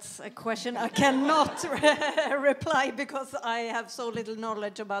 Wow, that's a question I cannot reply, because I have so little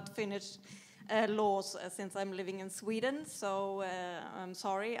knowledge about Finnish laws since I'm living in Sweden. So I'm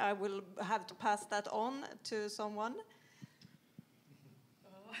sorry, I will have to pass that on to someone.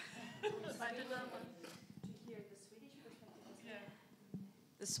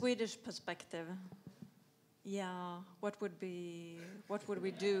 The Swedish perspective. Yeah, what would we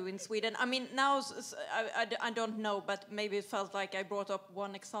do in Sweden? I mean, now I don't know, but maybe it felt like I brought up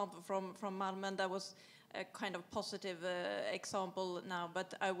one example from Malmö, and that was a kind of positive example now.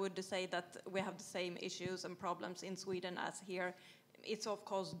 But I would say that we have the same issues and problems in Sweden as here. It's of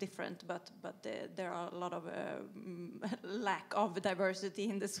course different, but there are a lot of lack of diversity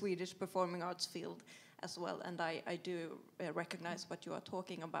in the Swedish performing arts field as well, and I do recognize what you are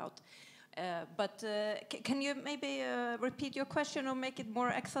talking about. But can you maybe repeat your question or make it more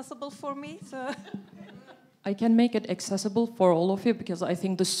accessible for me? So I can make it accessible for all of you, because I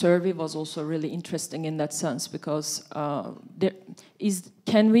think the survey was also really interesting in that sense, because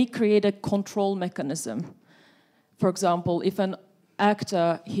can we create a control mechanism? For example, if an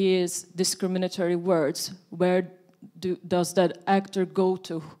actor hears discriminatory words, where does that actor go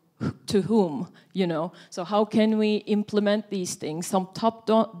to whom, you know? So how can we implement these things, some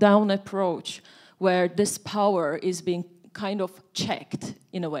top-down approach where this power is being kind of checked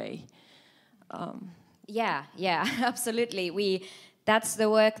in a way? Yeah, absolutely. That's the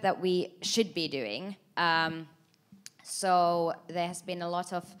work that we should be doing. So there has been a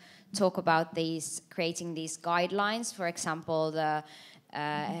lot of talk about creating these guidelines. For example, the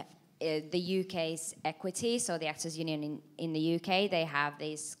UK's Equity, so the Actors Union in the UK, they have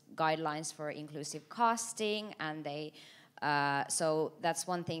these guidelines for inclusive casting, and so that's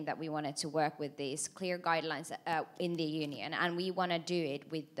one thing that we wanted to work with, these clear guidelines in the union, and we want to do it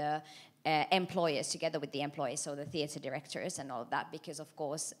with the employers, together with the employees, so the theatre directors and all of that, because of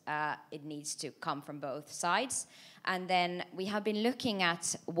course it needs to come from both sides. And then we have been looking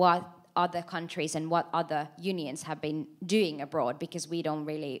at what other countries and what other unions have been doing abroad, because we don't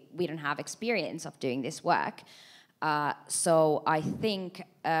have experience of doing this work. So I think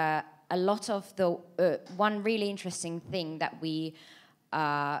a lot of the one really interesting thing that we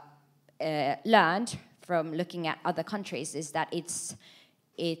learned from looking at other countries is that it's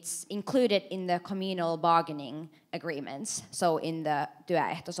included in the communal bargaining agreements, so in the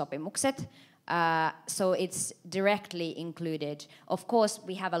työehtosopimukset. So it's directly included. Of course,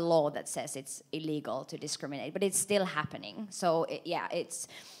 we have a law that says it's illegal to discriminate, but it's still happening. So it's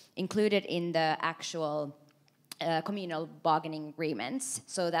included in the actual communal bargaining agreements.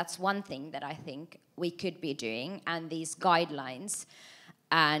 So that's one thing that I think we could be doing, and these guidelines,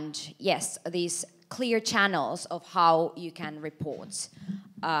 and yes, these clear channels of how you can report.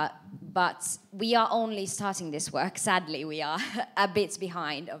 But we are only starting this work. Sadly, we are a bit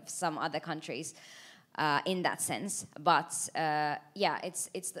behind of some other countries in that sense. But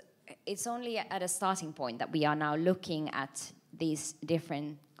it's only at a starting point that we are now looking at these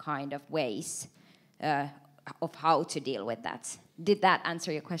different kind of ways of how to deal with that. Did that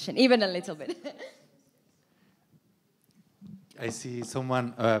answer your question? Even a little bit. I see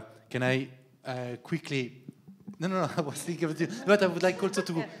someone. Can I quickly? No. I was thinking of it, but I would like also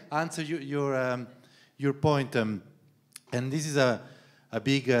to answer your point. And this is a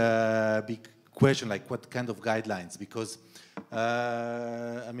big question, like what kind of guidelines? Because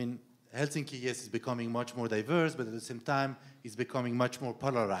I mean, Helsinki, yes, is becoming much more diverse, but at the same time, it's becoming much more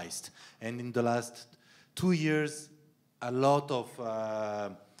polarized. And in the last 2 years, a lot of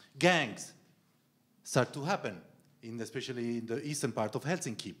gangs start to happen, especially in the eastern part of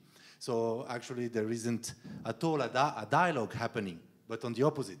Helsinki. So actually there isn't at all a dialogue happening, but on the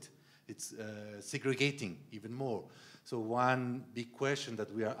opposite, it's segregating even more. So one big question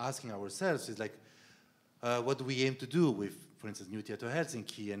that we are asking ourselves is like, what do we aim to do with, for instance, New Theatre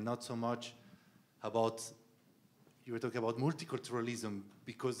Helsinki, and not so much about, you were talking about multiculturalism,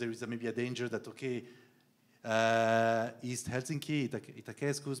 because there is maybe a danger that, okay, East Helsinki,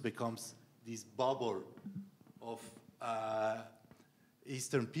 Itäkeskus becomes this bubble of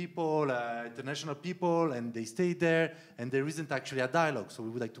Eastern people, international people, and they stay there, and there isn't actually a dialogue. So we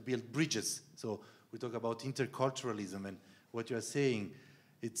would like to build bridges. So we talk about interculturalism, and what you are saying,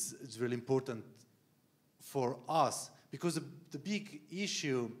 it's really important for us, because the big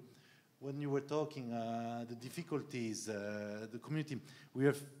issue, when you were talking, the difficulties, the community, we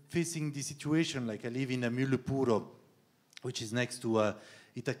are facing this situation, like I live in Myllypuro, which is next to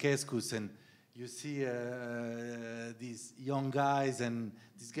Itäkeskus, and you see these young guys and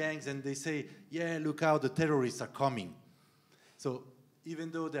these gangs, and they say, yeah, look how the terrorists are coming. So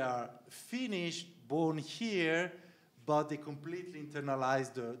even though they are Finnish, born here, but they completely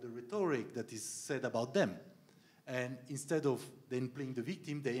internalize the rhetoric that is said about them. And instead of then playing the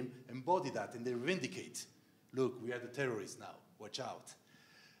victim, they embody that and they vindicate. Look, we are the terrorists now, watch out.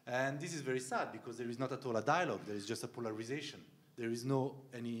 And this is very sad, because there is not at all a dialogue, there is just a polarization. There is no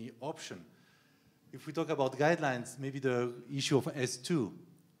any option. If we talk about guidelines, maybe the issue of S2,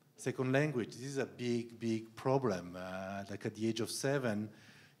 second language, this is a big problem. Like at the age of 7,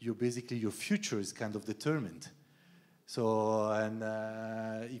 basically your future is kind of determined. So, and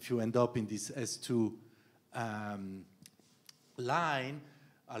if you end up in this S2 line,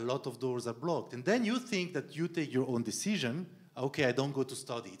 a lot of doors are blocked. And then you think that you take your own decision. Okay, I don't go to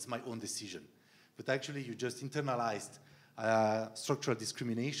study, it's my own decision. But actually you just internalized structural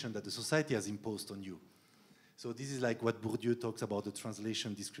discrimination that the society has imposed on you. So this is like what Bourdieu talks about, the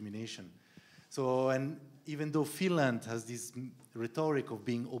translation discrimination. So, and even though Finland has this rhetoric of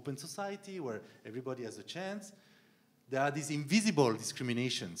being open society where everybody has a chance, there are these invisible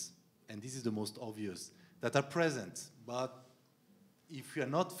discriminations, and this is the most obvious, that are present. But if you are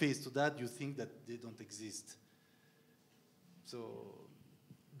not faced to that, you think that they don't exist. So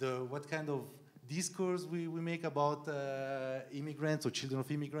what kind of discourse we make about immigrants or children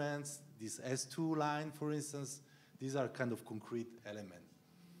of immigrants, this S2 line, for instance, these are kind of concrete elements.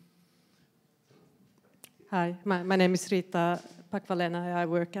 Hi, my name is Rita Pakvalena. I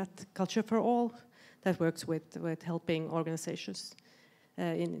work at Culture for All, that works with helping organizations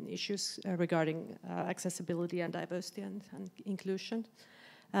in issues regarding accessibility and diversity and inclusion.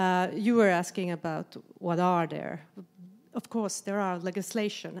 You were asking about what are there. Of course, there are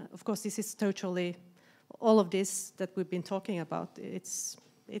legislation. Of course, this is totally, all of this that we've been talking about, it's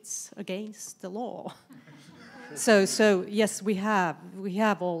against the law. So yes, we have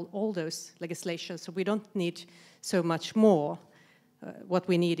all those legislations, so we don't need so much more. What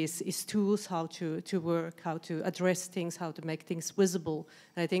we need is tools, how to work, how to address things, how to make things visible.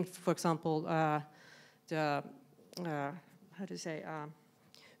 And I think, for example, the how to say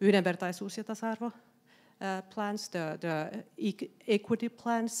yhdenvertaisuus ja tasa-arvo plans, the equity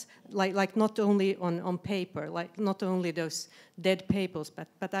plans, like not only on paper, like not only those dead papers,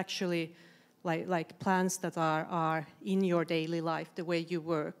 but actually like plans that are in your daily life, the way you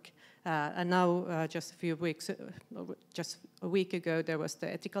work. And now, just a week ago, there was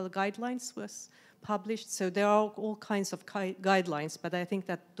the ethical guidelines was published. So there are all kinds of guidelines, but I think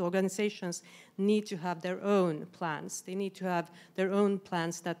that the organizations need to have their own plans. They need to have their own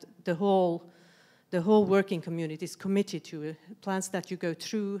plans that the whole working community is committed to, plans that you go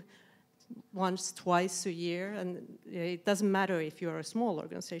through once, twice a year, and it doesn't matter if you're a small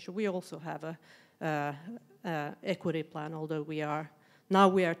organization. We also have a equity plan, although now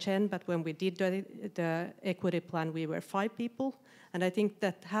we are 10, but when we did the equity plan, we were 5 people. And I think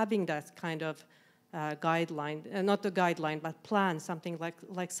that having that kind of guideline, not a guideline, but plan, something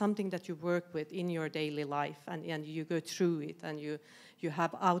like something that you work with in your daily life, and you go through it, and you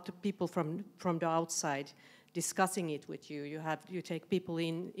have people from the outside discussing it with you. You take people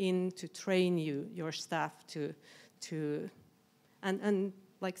in to train your staff and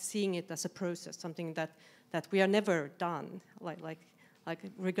like seeing it as a process, something that we are never done. Like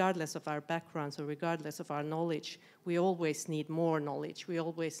regardless of our backgrounds or regardless of our knowledge, we always need more knowledge. We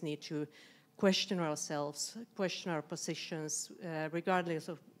always need to question ourselves, question our positions, regardless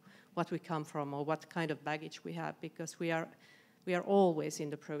of what we come from or what kind of baggage we have, because we are always in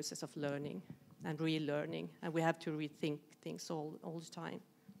the process of learning and relearning, and we have to rethink things all the time.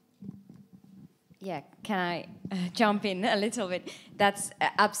 Yeah, can I jump in a little bit? That's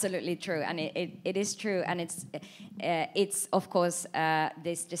absolutely true, and it is true, and it's of course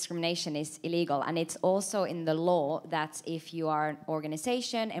this discrimination is illegal, and it's also in the law that if you are an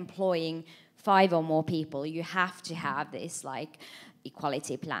organization employing 5 or more people, you have to have this like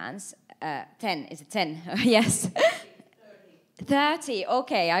equality plans. 10, is it 10? Yes. 30,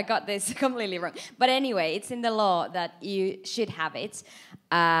 okay, I got this completely wrong. But anyway, it's in the law that you should have it,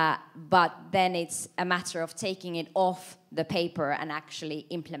 but then it's a matter of taking it off the paper and actually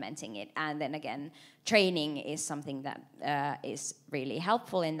implementing it. And then again, training is something that is really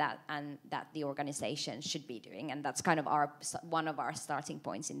helpful in that, and that the organization should be doing. And that's kind of one of our starting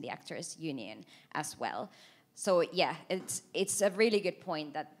points in the Actors Union as well. So yeah, it's a really good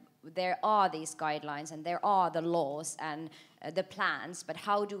point that there are these guidelines and there are the laws and the plans, but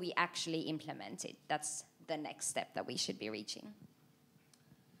how do we actually implement it? That's the next step that we should be reaching.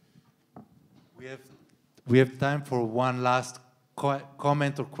 We have time for one last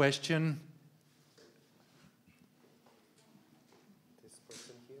comment or question. This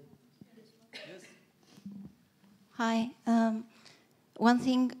person here. Yes. Hi. One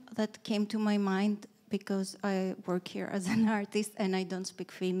thing that came to my mind, because I work here as an artist and I don't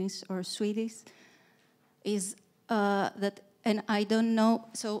speak Finnish or Swedish, is that, and I don't know,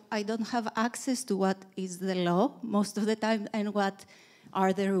 so I don't have access to what is the law most of the time and what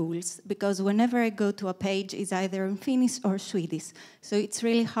are the rules, because whenever I go to a page, it's either in Finnish or Swedish. So it's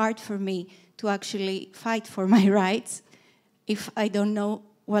really hard for me to actually fight for my rights if I don't know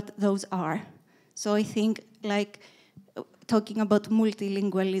what those are. So I think, like, talking about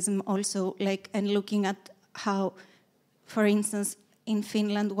multilingualism also, like, and looking at how, for instance, in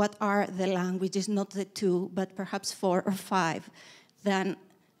Finland, what are the languages, not the 2, but perhaps 4 or 5, then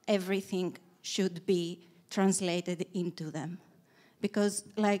everything should be translated into them. Because,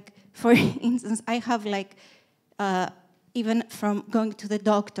 like, for instance, I have, like, even from going to the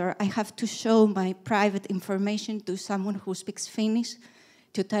doctor, I have to show my private information to someone who speaks Finnish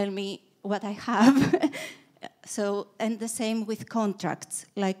to tell me what I have. So, and the same with contracts,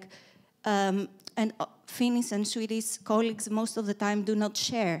 like, and Finnish and Swedish colleagues most of the time do not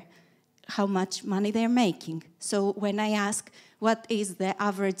share how much money they're making. So when I ask what is the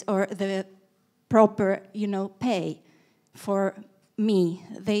average or the proper, pay, for me.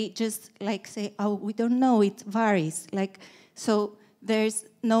 They just like say, oh, we don't know, it varies. Like, so there's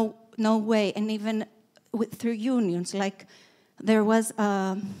no way, and even through unions, like there was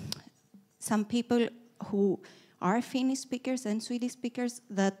some people who are Finnish speakers and Swedish speakers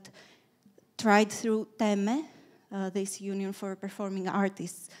that tried through Temme, this union for performing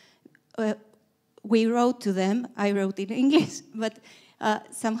artists. We wrote to them, I wrote in English, but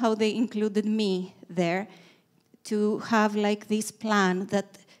somehow they included me there to have like this plan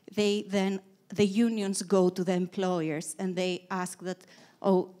that they then, the unions go to the employers and they ask that,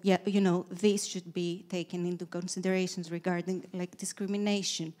 oh, yeah, you know, this should be taken into considerations regarding like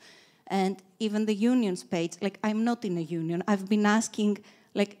discrimination. And even the unions page, like I'm not in a union, I've been asking,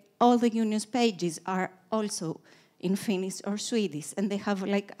 like all the unions pages are also in Finnish or Swedish, and they have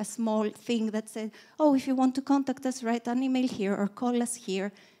like a small thing that says, oh, if you want to contact us, write an email here or call us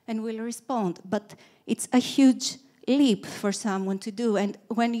here and we'll respond. But it's a huge leap for someone to do. And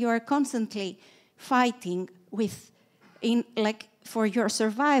when you are constantly fighting with, like for your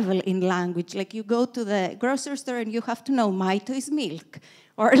survival in language, like you go to the grocery store and you have to know Maito is milk,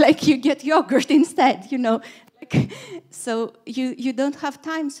 or like you get yogurt instead, you know. Like, so you don't have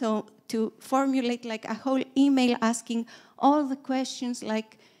time to formulate like a whole email asking all the questions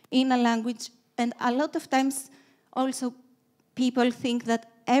like in a language. And a lot of times also people think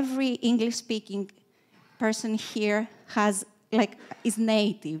that every English-speaking person here is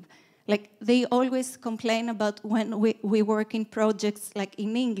native. Like they always complain about when we work in projects like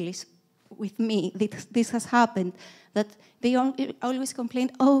in English with me, this has happened, that they always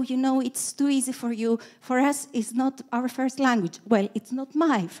complain, oh, you know, it's too easy for you. For us, it's not our first language. Well, it's not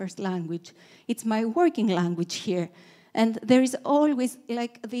my first language. It's my working language here. And there is always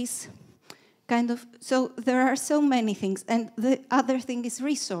like this kind of, so there are so many things. And the other thing is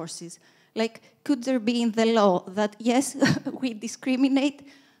resources. Like, could there be in the law that, yes, we discriminate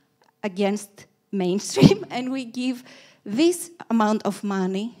against mainstream and we give this amount of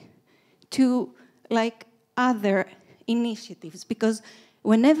money to like other initiatives? Because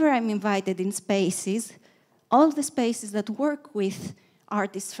whenever I'm invited in spaces, all the spaces that work with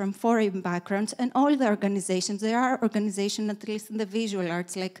artists from foreign backgrounds and all the organizations, there are organizations at least in the visual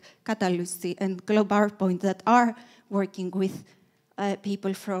arts like Catalyst and Globe Art Point that are working with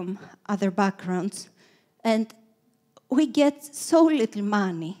people from other backgrounds. And we get so little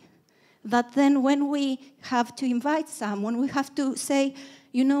money that then when we have to invite someone, we have to say,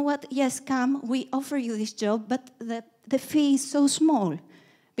 you know what, yes, come, we offer you this job, but the fee is so small.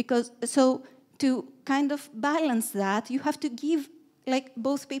 Because, so to kind of balance that, you have to give, like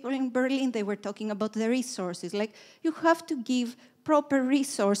both people in Berlin, they were talking about the resources. Like, you have to give proper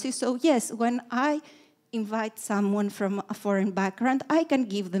resources. So yes, when I invite someone from a foreign background, I can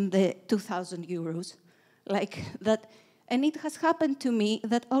give them the 2,000 euros. Like that. And it has happened to me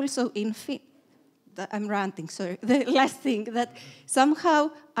that also in I'm ranting, sorry. The last thing, that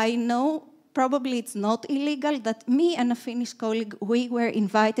somehow I know, probably it's not illegal, that me and a Finnish colleague, we were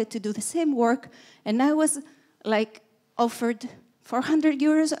invited to do the same work, and I was like offered 400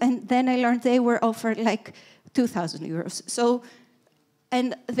 euros, and then I learned they were offered like 2,000 euros. So,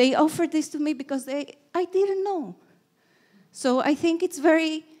 and they offered this to me because I didn't know. So I think it's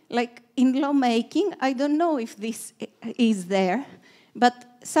very, like in lawmaking, I don't know if this is there, but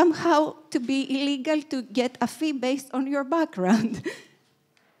somehow to be illegal to get a fee based on your background.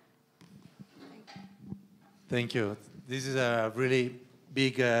 Thank you. This is a really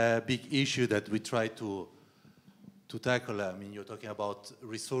big issue that we try to tackle. I mean, you're talking about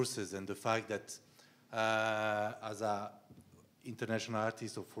resources and the fact that as an international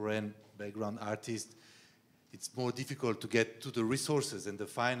artist or foreign background artist, it's more difficult to get to the resources and the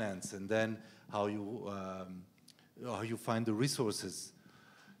finance, and then how you find the resources.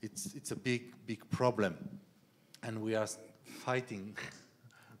 It's a big problem, and we are fighting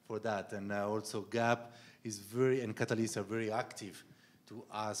for that. And also GAP is and Catalyst are very active to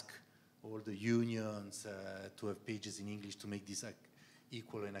ask all the unions to have pages in English to make this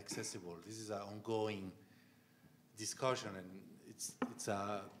equal and accessible. This is an ongoing discussion, and it's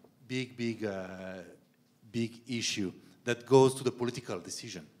a big issue that goes to the political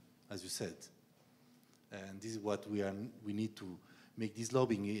decision, as you said. And this is what we need to make this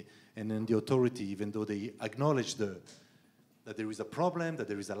lobbying, and then the authority, even though they acknowledge that there is a problem, that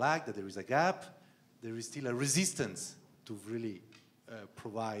there is a lag, that there is a gap, there is still a resistance to really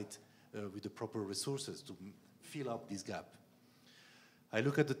provide with the proper resources to fill up this gap. I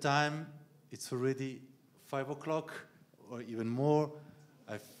look at the time, it's already 5 o'clock or even more.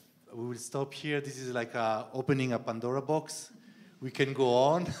 We will stop here. This is like opening a Pandora box. We can go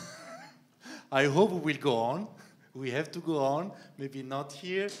on. I hope we will go on, we have to go on, maybe not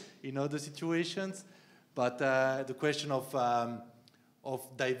here, in other situations, but the question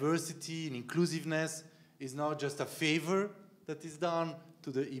of diversity and inclusiveness is not just a favor that is done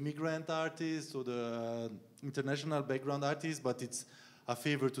to the immigrant artists or the international background artists, but it's a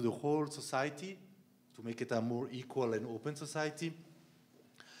favor to the whole society to make it a more equal and open society.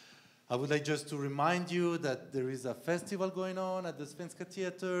 I would like just to remind you that there is a festival going on at the Svenska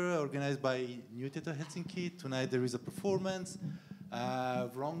Theater organized by New Theater Helsinki. Tonight there is a performance,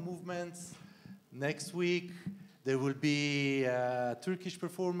 Wrong Movements. Next week there will be a Turkish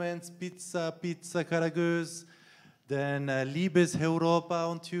performance, Pizza Karagöz. Then Liebes Europa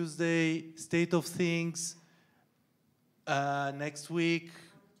on Tuesday, State of Things. Next week,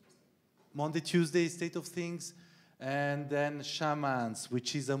 Monday, Tuesday, State of Things. And then Shamans,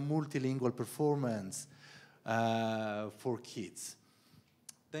 which is a multilingual performance for kids.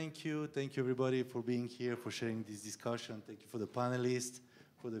 Thank you everybody for being here, for sharing this discussion. Thank you for the panelists,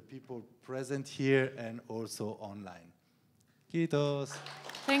 for the people present here and also online. Kiitos.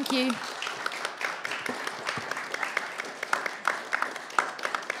 Thank you.